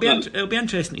 Well, it'll be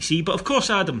interesting to see. But of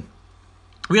course, Adam,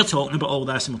 we're talking about all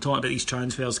this and we're talking about these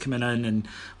transfers coming in and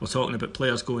we're talking about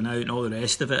players going out and all the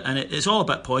rest of it, and it's all a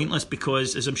bit pointless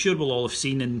because, as I'm sure we'll all have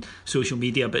seen in social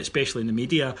media, but especially in the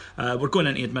media, we're going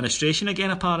into administration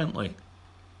again apparently.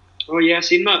 Oh yeah, I've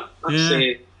seen that.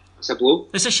 That's a blow.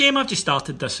 It's a shame I've just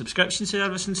started this subscription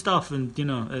service and stuff, and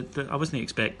I wasn't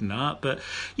expecting that. But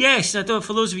yes,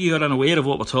 for those of you who are unaware of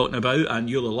what we're talking about, and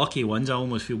you're the lucky ones, I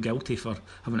almost feel guilty for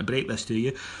having to break this to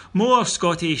you. More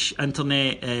Scottish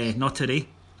internet nuttery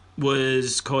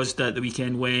was caused at the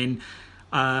weekend when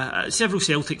several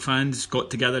Celtic fans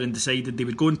got together and decided they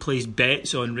would go and place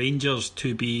bets on Rangers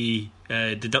to be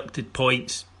deducted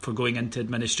points for going into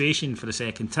administration for the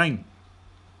second time.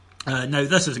 Now,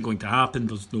 this isn't going to happen.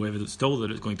 There's no evidence at all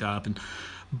that it's going to happen.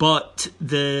 But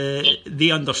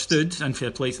they understood, and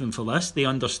fair play to them for this, they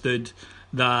understood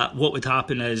that what would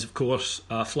happen is, of course,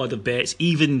 a flood of bets,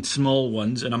 even small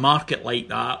ones, in a market like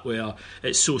that where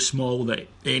it's so small that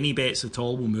any bets at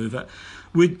all will move it,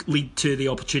 would lead to the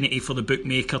opportunity for the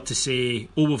bookmaker to say,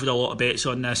 we've had a lot of bets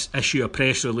on this, issue a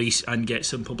press release and get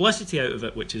some publicity out of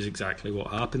it, which is exactly what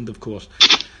happened, of course.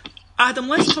 Adam,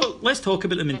 let's talk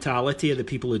about the mentality of the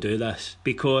people who do this,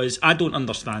 because I don't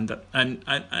understand it, and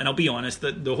I'll be honest,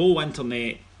 the whole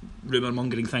internet rumour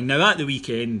mongering thing. Now, at the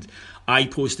weekend, I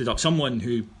posted up, someone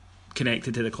who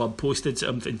connected to the club posted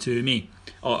something to me,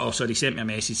 sent me a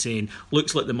message saying,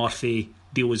 looks like the Murphy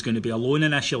deal was going to be a loan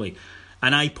initially,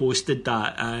 and I posted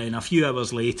that, and a few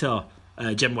hours later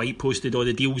Jim White posted,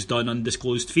 the deal's done,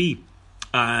 undisclosed fee.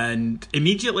 And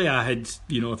immediately I had,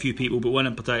 a few people, but one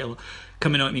in particular,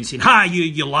 coming out at me and saying,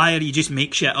 you liar, you just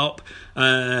make shit up,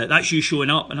 that's you showing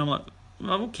up. And I'm like,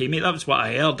 well, okay mate, that was what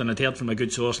I heard, and I'd heard from a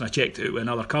good source and I checked it out with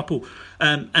another couple,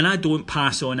 and I don't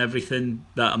pass on everything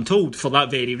that I'm told for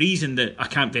that very reason, that I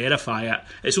can't verify it.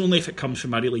 It's only if it comes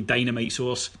from a really dynamite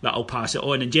source that I'll pass it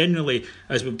on, and generally,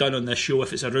 as we've done on this show,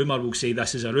 if it's a rumour, we'll say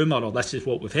this is a rumour or this is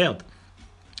what we've heard.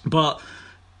 But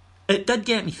it did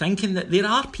get me thinking that there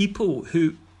are people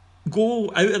who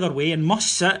go out of their way and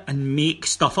must sit and make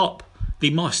stuff up. They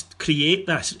must create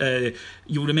this.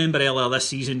 You'll remember earlier this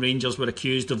season, Rangers were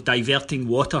accused of diverting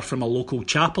water from a local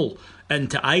chapel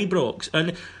into Ibrox.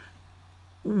 And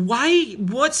why?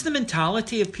 What's the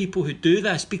mentality of people who do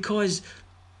this? Because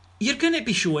you're going to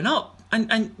be showing up.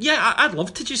 And yeah, I'd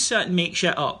love to just sit and make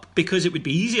shit up because it would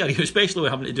be easier, especially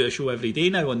with having to do a show every day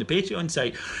now on the Patreon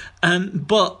site.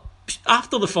 But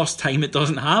after the first time it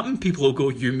doesn't happen, people will go,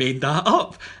 you made that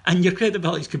up, and your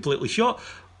credibility is completely shot.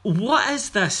 What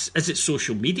is this? Is it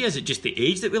social media? Is it just the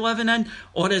age that we're living in?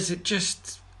 Or is it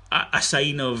just a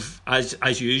sign of,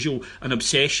 as usual, an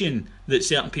obsession that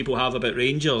certain people have about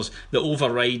Rangers that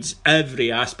overrides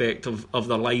every aspect of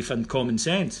their life and common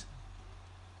sense?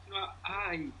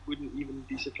 I wouldn't even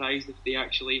be surprised if they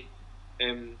actually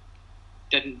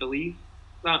didn't believe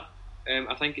that.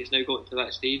 I think it's now got to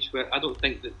that stage where I don't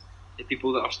think that the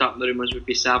people that are starting the rumours would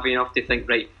be savvy enough to think,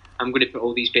 right, I'm going to put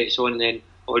all these bets on, and then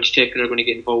Oddschecker are going to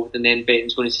get involved, and then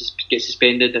betting's going to get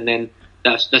suspended, and then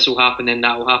this will happen, then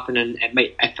that will happen, and it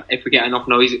might, if we get enough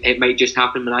noise, it might just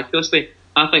happen miraculously.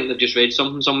 I think they've just read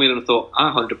something somewhere and thought,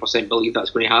 I 100% believe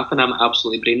that's going to happen. I'm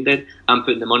absolutely brain dead. I'm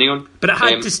putting the money on. But it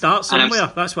had to start somewhere.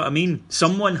 That's what I mean.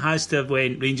 Someone has to have,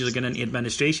 when Rangers are going into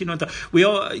administration. We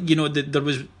all, there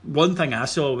was one thing I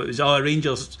saw. It was,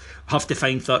 Rangers have to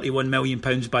find £31 million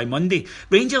by Monday.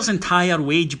 Rangers' entire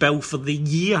wage bill for the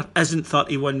year isn't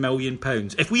 £31 million.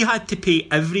 If we had to pay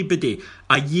everybody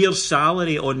a year's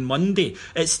salary on Monday,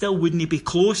 it still wouldn't be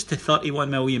close to £31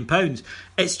 million.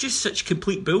 It's just such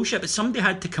complete bullshit. But somebody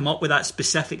had to come up with that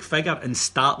specific figure and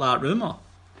start that rumour.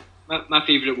 My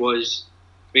favourite was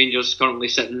Rangers currently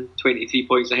sitting 23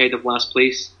 points ahead of last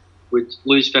place, would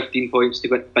lose 15 points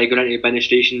by going into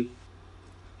administration,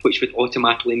 which would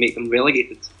automatically make them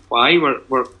relegated. Why?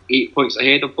 We're 8 points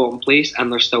ahead of bottom place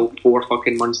and there's still 4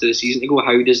 fucking months of the season to go.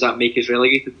 How does that make us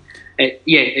relegated?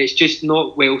 It's just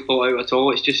not well thought out at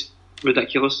all. It's just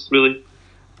ridiculous, really.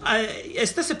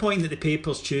 It's disappointing that the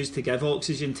papers choose to give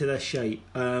oxygen to this shite.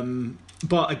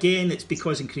 But again, it's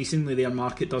because increasingly their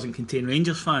market doesn't contain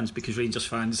Rangers fans, because Rangers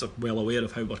fans are well aware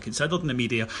of how we're considered in the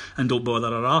media and don't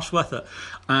bother our arse with it.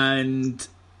 And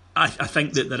I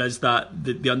think that there is that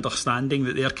the understanding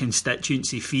that their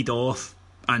constituency feed off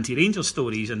anti-Rangers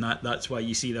stories, and that's why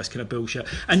you see this kind of bullshit.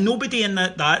 And nobody in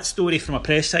that story from a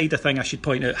press side, I think I should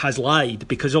point out, has lied,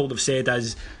 because all they've said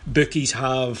is bookies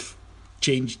have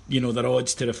changed, their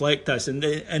odds to reflect this, and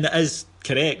it is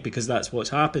correct because that's what's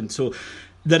happened. So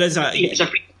there is it's a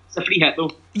free hit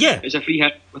though. Yeah, it's a free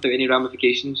hit without any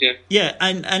ramifications. Yeah,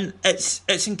 and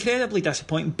it's incredibly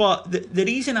disappointing. But the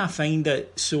reason I find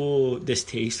it so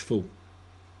distasteful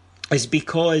is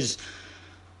because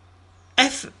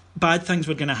if bad things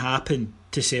were going to happen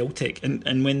to Celtic,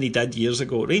 and when they did years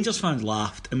ago, Rangers fans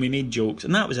laughed and we made jokes,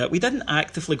 and that was it. We didn't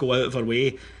actively go out of our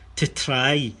way to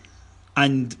try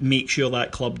and make sure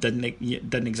that club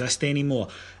didn't exist anymore.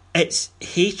 It's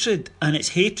hatred, and it's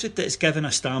hatred that's given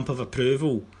a stamp of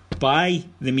approval by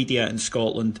the media in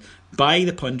Scotland, by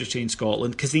the punditry in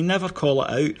Scotland, because they never call it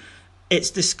out. It's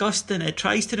disgusting. It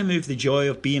tries to remove the joy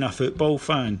of being a football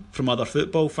fan from other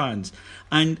football fans,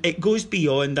 and it goes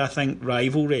beyond, I think,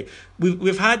 rivalry.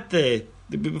 We've had the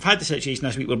situation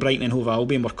this week where Brighton and Hove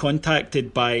Albion were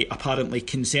contacted by apparently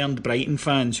concerned Brighton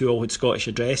fans who all had Scottish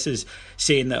addresses,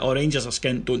 saying that Rangers are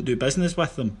skint, don't do business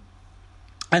with them.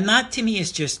 And that to me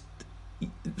is just,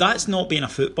 that's not being a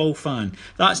football fan.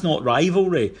 That's not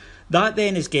rivalry. That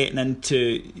then is getting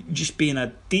into just being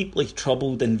a deeply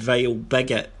troubled and vile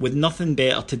bigot with nothing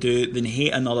better to do than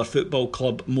hate another football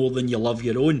club more than you love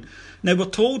your own. Now, we're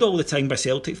told all the time by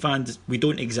Celtic fans we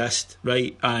don't exist,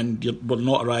 right, and we're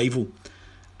not a rival.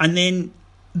 And then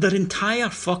their entire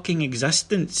fucking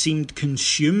existence seemed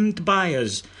consumed by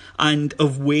us and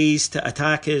of ways to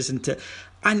attack us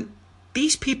and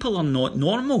these people are not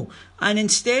normal. And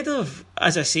instead of,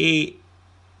 as I say,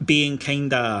 being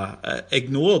kind of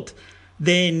ignored,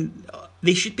 then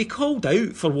they should be called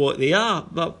out for what they are.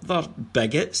 They're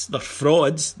bigots, they're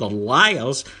frauds, they're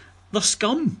liars, they're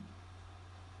scum.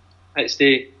 It's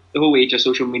the whole age of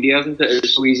social media, isn't it?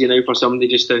 It's so easy now for somebody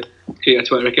just to create a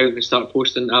Twitter account and start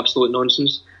posting absolute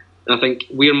nonsense. And I think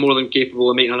we're more than capable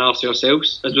of making an arse of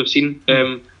ourselves, as we've seen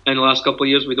in the last couple of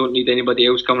years. We don't need anybody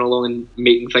else coming along and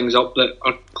making things up that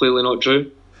are clearly not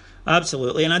true.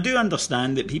 Absolutely, and I do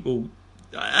understand that people,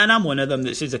 and I'm one of them,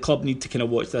 that says the club need to kind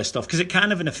of watch this stuff, because it can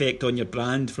have an effect on your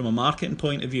brand from a marketing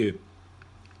point of view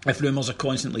if rumours are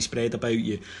constantly spread about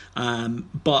you.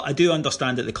 But I do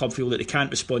understand that the club feel that they can't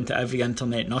respond to every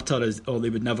internet nutter, or they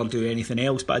would never do anything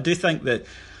else. But I do think that,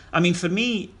 I mean, for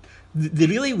me, the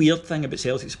really weird thing about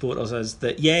Celtic supporters is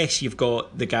that, yes, you've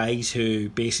got the guys who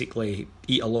basically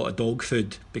eat a lot of dog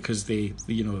food because they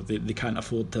can't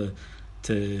afford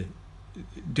to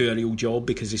do a real job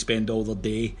because they spend all their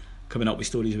day coming up with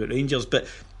stories about Rangers. But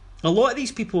a lot of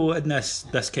these people in this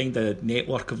kind of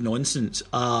network of nonsense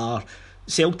are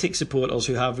Celtic supporters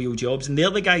who have real jobs, and they're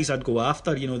the guys I'd go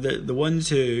after. The ones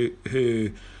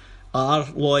who are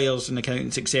lawyers and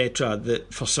accountants, etc.,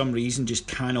 that for some reason just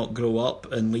cannot grow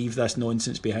up and leave this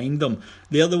nonsense behind them.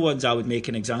 They're the ones I would make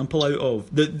an example out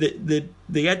of.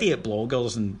 The idiot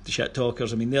bloggers and shit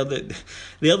talkers, I mean, they're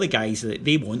the guys that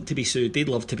they want to be sued. They'd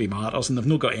love to be martyrs, and they've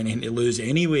not got anything to lose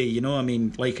anyway. I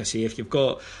mean, like I say, if you've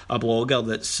got a blogger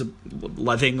that's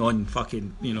living on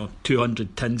fucking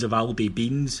 200 tins of Aldi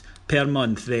beans per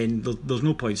month, then there's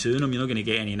no point suing them. You're not going to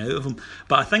get anything out of them.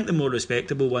 But I think the more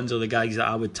respectable ones are the guys that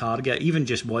I would target, even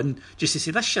just one, just to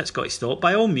say this shit's got to stop.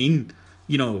 By all means,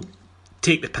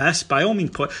 take the piss. By all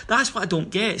means, that's what I don't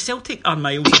get. Celtic are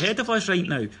miles ahead of us right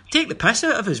now. Take the piss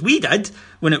out of us. We did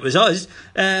when it was us,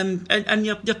 and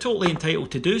you're totally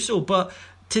entitled to do so. But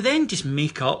to then just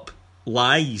make up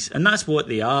lies, and that's what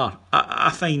they are, I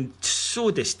find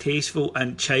so distasteful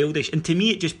and childish. And to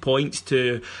me, it just points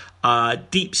to a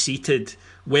deep-seated,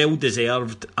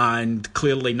 well-deserved and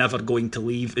clearly never going to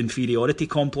leave inferiority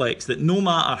complex that no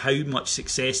matter how much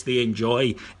success they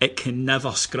enjoy, it can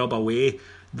never scrub away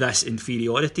this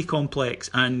inferiority complex.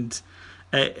 And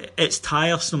it's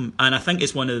tiresome, and I think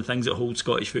it's one of the things that holds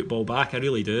Scottish football back. I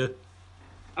really do.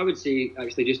 I would say,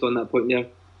 actually, just on that point there,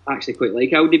 I actually quite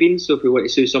like Aldi beans. So if we want to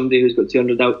sue somebody who's got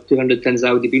 200 tins of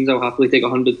Aldi beans, I'll happily take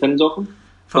 100 tins off them.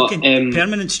 Fucking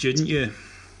permanent student, you.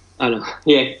 I know,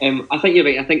 yeah. I think you're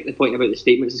right. I think the point about the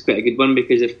statements is quite a good one,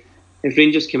 because if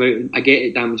Rangers come out, and I get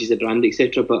it damages the brand,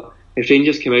 etc., but if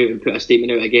Rangers come out and put a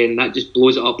statement out again, that just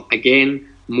blows it up again.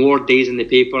 More days in the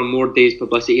paper, more days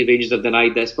publicity, Rangers have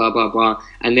denied this, blah, blah, blah.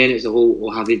 And then it's a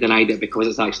whole, have they denied it because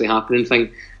it's actually happening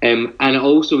thing. And it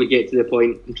also would get to the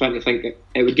point, I'm trying to think,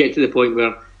 it would get to the point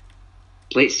where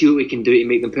let's see what we can do to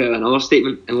make them put out another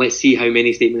statement, and let's see how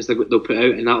many statements they'll put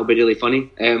out, and that'll be really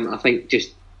funny. I think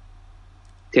just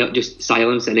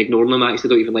silence and ignoring them. I actually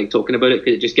don't even like talking about it,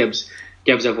 because it just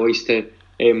gives a voice to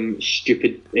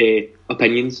stupid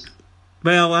opinions.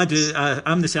 Well, I do.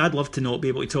 I'm the same. I'd love to not be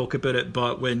able to talk about it,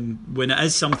 but when it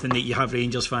is something that you have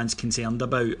Rangers fans concerned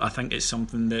about, I think it's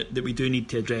something that we do need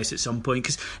to address at some point,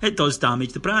 because it does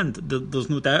damage the brand. There's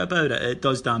no doubt about it. It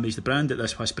does damage the brand that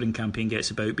this whispering campaign gets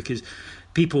about, because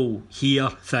people hear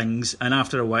things, and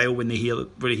after a while, when they hear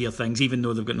things, even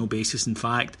though they've got no basis in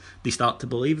fact, they start to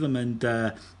believe them. And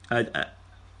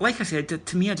like I said,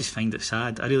 to me, I just find it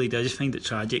sad. I really do. I just find it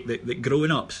tragic that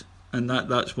grown-ups. And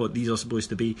that's what these are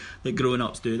supposed to be, that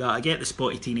grown-ups do that. I get the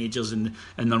spotty teenagers in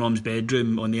their mum's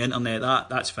bedroom on the internet,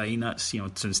 that's fine. That's,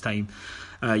 since time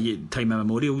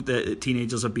immemorial, the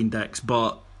teenagers have been dicks.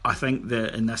 But I think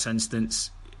that in this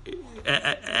instance,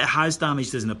 it has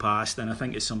damaged us in the past, and I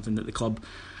think it's something that the club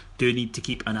do need to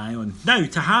keep an eye on. Now,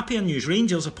 to happier news,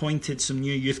 Rangers appointed some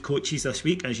new youth coaches this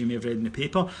week, as you may have read in the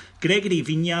paper. Gregory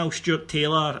Vignal, Stuart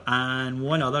Taylor, and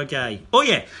one other guy. Oh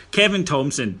yeah, Kevin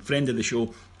Thompson, friend of the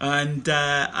show. And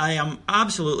I am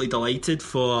absolutely delighted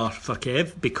for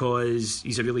Kev, because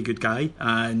he's a really good guy,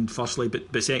 and firstly,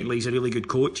 but secondly, he's a really good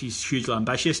coach. He's hugely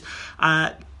ambitious.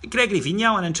 Gregory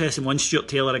Vignal, an interesting one. Stuart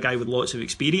Taylor, a guy with lots of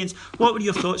experience. What were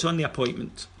your thoughts on the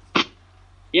appointment?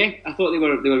 Yeah, I thought they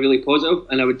were really positive,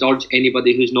 and I would urge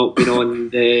anybody who's not been on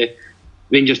the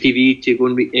Rangers TV to go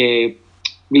and read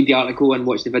the article and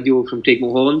watch the video from Craig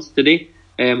Mulholland today,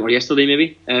 or yesterday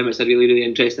maybe. It's a really, really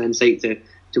interesting insight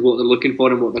to what they're looking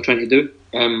for and what they're trying to do.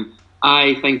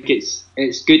 I think it's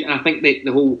good, and I think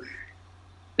that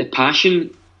the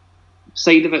passion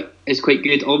side of it is quite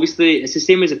good. Obviously, it's the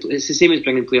same as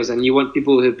bringing players in. You want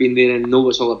people who've been there and know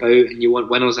what it's all about, and you want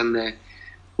winners in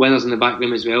the back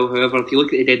room as well. However, if you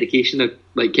look at the dedication of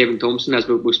like Kevin Thompson, as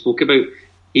we spoke about,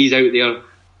 he's out there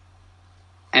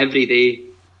every day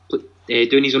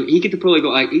doing his own. He could have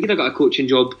got a coaching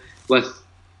job with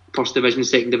First Division,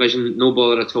 Second Division, no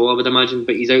bother at all, I would imagine.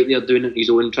 But he's out there doing it on his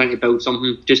own, trying to build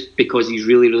something just because he's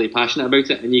really, really passionate about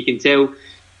it. And you can tell.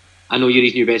 I know you're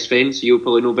his new best friend, so you'll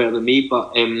probably know better than me.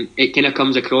 But it kind of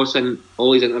comes across in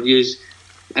all his interviews.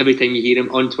 Every time you hear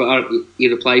him on Twitter, he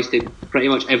replies to pretty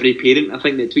much every parent, I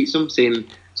think, that tweets him, saying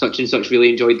such and such really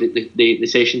enjoyed the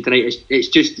session tonight. It's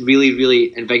just really,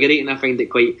 really invigorating. I find it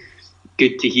quite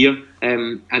good to hear.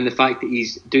 And the fact that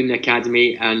he's doing the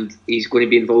academy and he's going to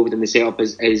be involved in the setup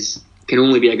is can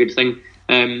only be a good thing.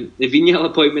 The Vignal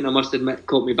appointment, I must admit,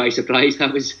 caught me by surprise.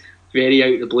 That was very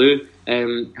out of the blue.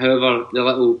 However, the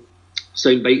little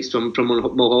sound bites from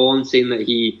Mulholland saying that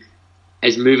he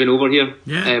is moving over here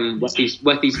with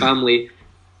his family,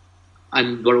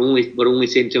 and we're only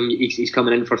saying to him he's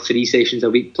coming in for 3 sessions a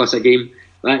week plus a game.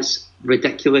 That's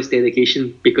ridiculous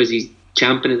dedication, because he's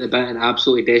champing at the bit and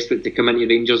absolutely desperate to come into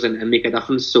Rangers and make a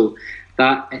difference. So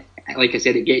that, like I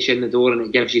said, it gets you in the door, and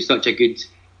it gives you such a good.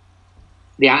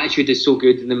 The attitude is so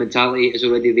good, and the mentality is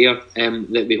already there.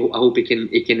 That I hope he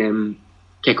can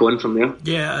kick on from there.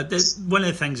 Yeah, one of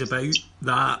the things about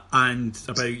that, and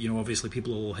about, obviously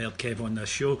people will help Kev on this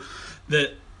show,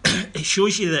 that it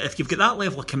shows you that if you've got that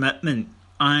level of commitment,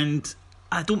 and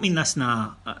I don't mean this in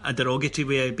a derogatory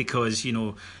way, because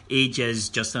age is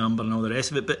just a number and all the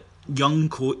rest of it, but young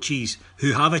coaches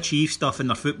who have achieved stuff in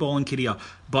their footballing career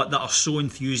but that are so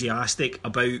enthusiastic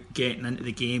about getting into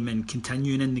the game and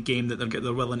continuing in the game that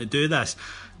they're willing to do this,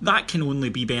 that can only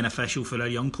be beneficial for our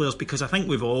young players, because I think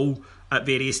we've all at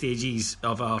various stages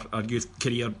of our youth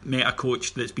career met a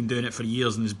coach that's been doing it for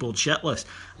years and is bored shitless,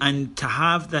 and to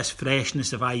have this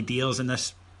freshness of ideas and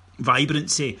this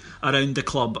vibrancy around the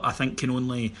club, I think can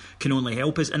only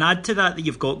help us. And add to that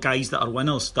you've got guys that are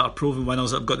winners, that are proven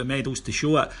winners, that have got the medals to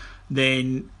show it,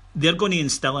 then they're going to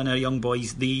instill in our young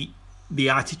boys the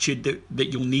attitude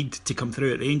that you'll need to come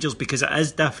through at Rangers, because it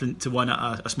is different to win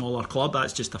at a smaller club.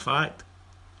 That's just a fact.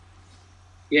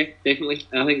 Yeah, definitely.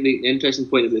 I think the interesting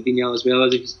point about Vignal as well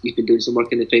is he's been doing some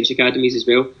work in the French academies as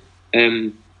well.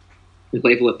 The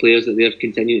level of players that they're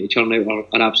continuing to churn out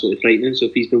are absolutely frightening. So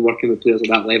if he's been working with players at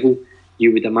that level,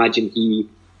 you would imagine he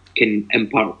can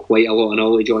impart quite a lot of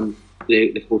knowledge on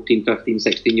the 14, 15,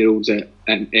 16-year-olds at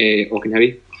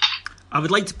Auchenhowie. I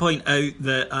would like to point out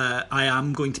that I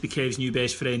am going to be Kev's new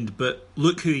best friend, but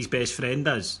look who his best friend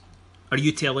is. Are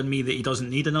you telling me that he doesn't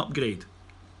need an upgrade?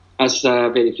 That's a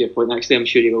very fair point. Actually, I'm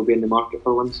sure he will be in the market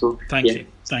for one. So Thank you.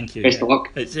 Best of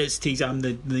luck. I'm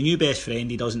the new best friend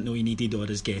he doesn't know he needed or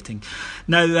is getting.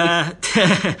 Now,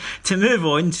 to move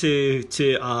on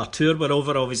to our tour, we're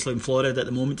over obviously in Florida at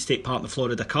the moment to take part in the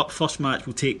Florida Cup. First match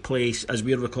will take place as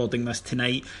we're recording this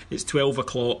tonight. It's 12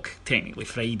 o'clock, technically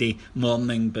Friday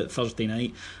morning, but Thursday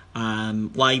night.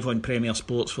 Live on Premier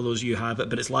Sports for those of you who have it,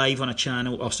 but it's live on a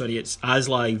channel. It's as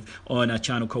live on a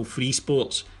channel called Free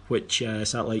Sports, which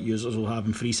satellite users will have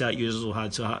and Freesat users will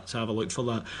have, so have a look for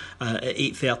that at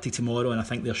 8:30 tomorrow, and I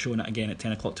think they're showing it again at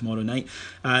 10 o'clock tomorrow night.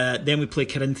 Then we play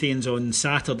Corinthians on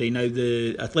Saturday. Now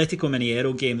the Atletico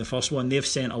Mineiro game, the first one, they've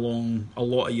sent along a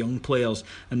lot of young players,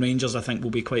 and Rangers I think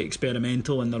will be quite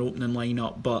experimental in their opening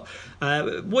line-up. But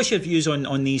what's your views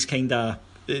on these kind of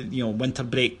winter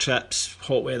break trips,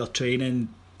 hot weather training,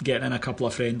 getting in a couple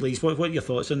of friendlies? What are your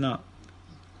thoughts on that?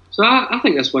 So I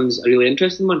think this one's a really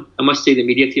interesting one. I must say the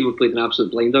media team have played an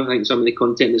absolute blinder. I think some of the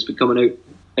content that's been coming out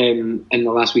in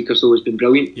the last week or so has been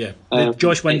brilliant. Yeah,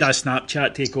 Josh Windass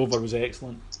Snapchat takeover was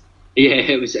excellent. Yeah,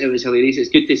 it was hilarious.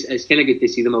 It's kind of good to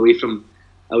see them away from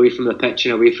the pitch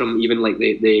and away from even like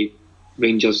the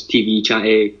Rangers TV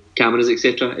cameras,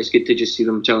 etc. It's good to just see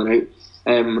them chilling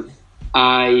out.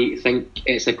 I think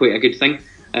it's quite a good thing.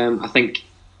 I think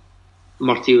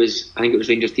Murty was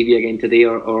Rangers TV again today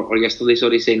or yesterday,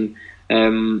 saying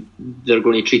they're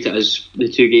going to treat it as the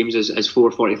two games as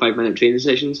 4 45-minute training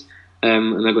sessions,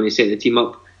 and they're going to set the team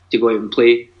up to go out and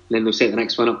play, and then they'll set the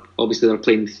next one up. Obviously they're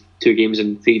playing 2 games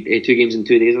in 2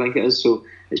 days, I think it is, so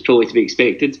it's probably to be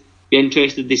expected. Be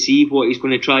interested to see what he's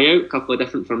going to try out, a couple of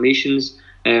different formations.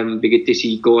 Be good to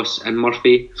see Goss and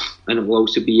Murphy, and it will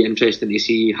also be interesting to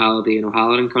see Halliday and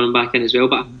O'Halloran coming back in as well.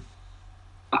 But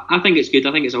I think it's good.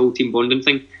 I think it's a whole team bonding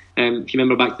thing. If you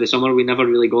remember back to the summer, we never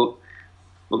really got,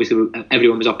 obviously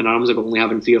everyone was up in arms about only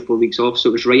having 3 or 4 weeks off, so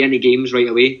it was right into games right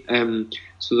away.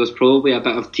 So there's probably a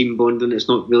bit of team bonding that's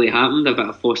not really happened, a bit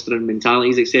of fostering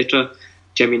mentalities, etc.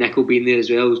 Jimmy Nicholl being there as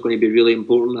well is going to be really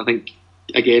important. I think,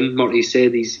 again, Murty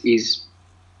said he's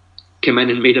come in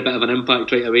and made a bit of an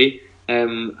impact right away,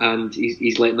 and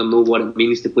he's letting them know what it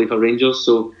means to play for Rangers.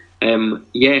 So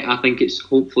I think it's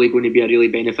hopefully going to be a really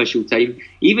beneficial time,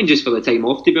 even just for the time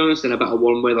off, to be honest, and a bit of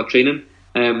warm weather training.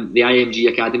 The IMG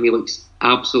Academy looks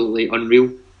absolutely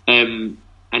unreal, and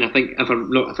I think if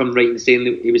I'm right in saying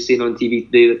that he was saying on TV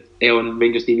today, on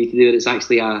Rangers TV today, that it's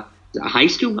actually a high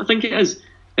school, I think it is,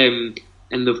 and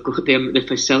they've got the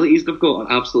facilities they've got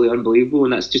are absolutely unbelievable,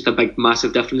 and that's just a big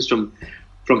massive difference from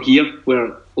here,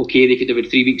 where okay they could have had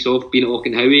 3 weeks off being at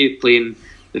Auchenhowie playing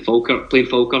Falkirk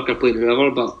or playing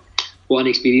whoever, but what an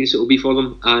experience it will be for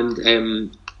them.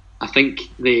 And I think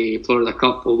the Florida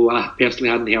Cup, although I personally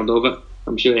hadn't heard of it,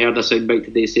 I'm sure I heard a soundbite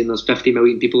today saying there's 50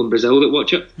 million people in Brazil that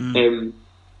watch it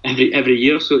every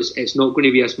year, so it's not going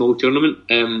to be a small tournament.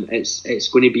 It's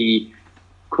going to be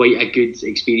quite a good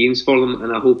experience for them,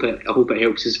 and I hope it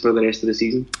helps us for the rest of the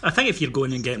season. I think if you're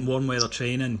going and getting warm weather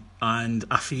training and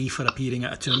a fee for appearing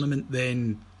at a tournament,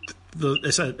 then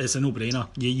it's a no-brainer.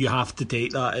 You have to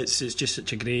take that. It's just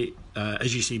such a great,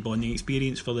 as you say, bonding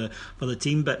experience for the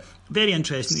team. But very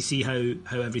interesting to see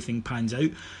how everything pans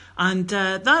out. And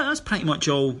that's pretty much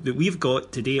all that we've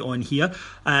got today on here.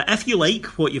 If you like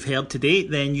what you've heard today,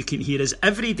 then you can hear us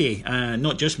every day.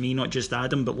 Not just me, not just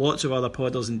Adam, but lots of other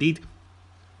podders indeed,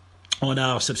 on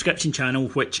our subscription channel,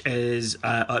 which is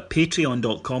at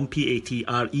patreon.com,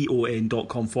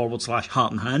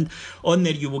 patreon.com/Heart and Hand. On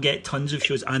there you will get tons of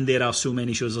shows, and there are so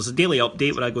many shows. There's a daily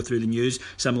update where I go through the news,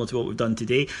 similar to what we've done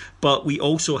today, but we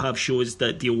also have shows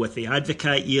that deal with the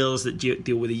Advocate years, that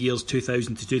deal with the years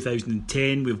 2000 to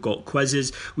 2010. We've got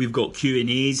quizzes, we've got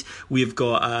Q&As, we've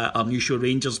got our new show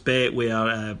Rangers Bet,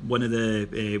 where one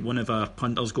of our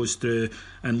punters goes through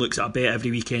and looks at a bet every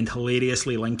weekend,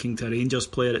 hilariously linking to a Rangers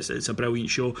player. It's a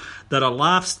brilliant show. There are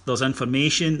laughs, there's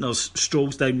information, there's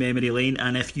strolls down memory lane,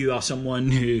 and if you are someone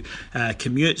who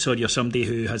commutes, or you're somebody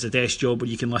who has a desk job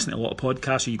where you can listen to a lot of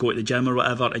podcasts, or you go to the gym or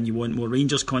whatever and you want more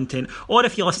Rangers content, or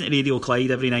if you listen to Radio Clyde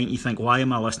every night and you think, why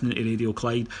am I listening to Radio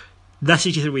Clyde? This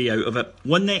is your way out of it.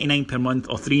 $1.99 per month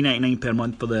or $3.99 per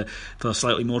month for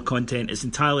slightly more content. It's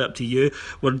entirely up to you.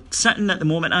 We're sitting at the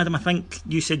moment, Adam, I think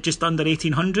you said just under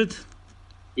 1,800.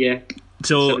 Yeah.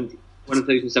 So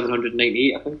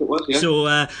 1,798, I think it was. Yeah.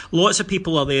 So lots of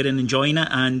people are there and enjoying it,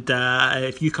 and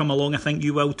if you come along, I think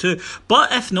you will too.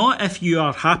 But if not, if you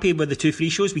are happy with the 2 free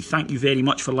shows, we thank you very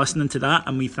much for listening to that,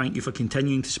 and we thank you for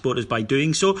continuing to support us by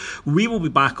doing so. We will be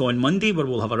back on Monday, where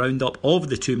we'll have a roundup of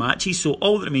the 2 matches. So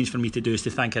all that remains for me to do is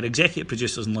to thank our executive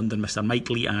producers in London, Mr. Mike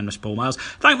Lee and Mr. Paul Miles.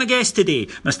 Thank my guest today,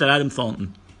 Mr. Adam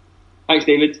Thornton. Thanks,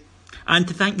 David. And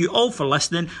to thank you all for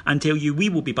listening, and tell you we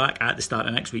will be back at the start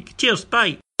of next week. Cheers,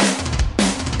 bye.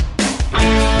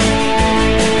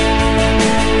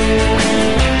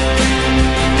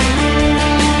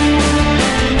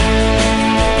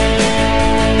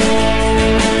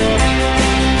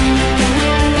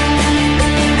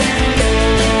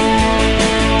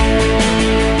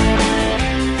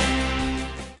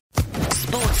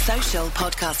 Sports Social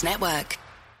Podcast Network.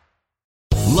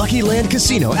 Lucky Land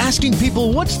Casino, asking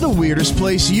people, what's the weirdest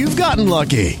place you've gotten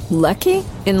lucky? Lucky?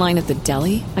 In line at the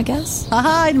deli, I guess?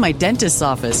 Aha, in my dentist's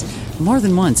office. More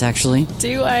than once, actually.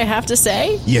 Do I have to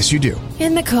say? Yes, you do.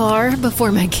 In the car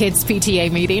before my kids'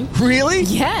 PTA meeting. Really?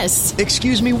 Yes.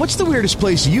 Excuse me, what's the weirdest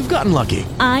place you've gotten lucky?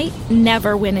 I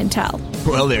never win and tell.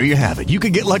 Well, there you have it. You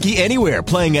can get lucky anywhere,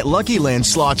 playing at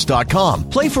LuckyLandSlots.com.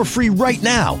 Play for free right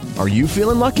now. Are you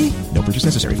feeling lucky? No purchase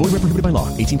necessary. Void where prohibited by law.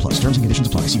 18+. Terms and conditions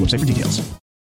apply. See website for details.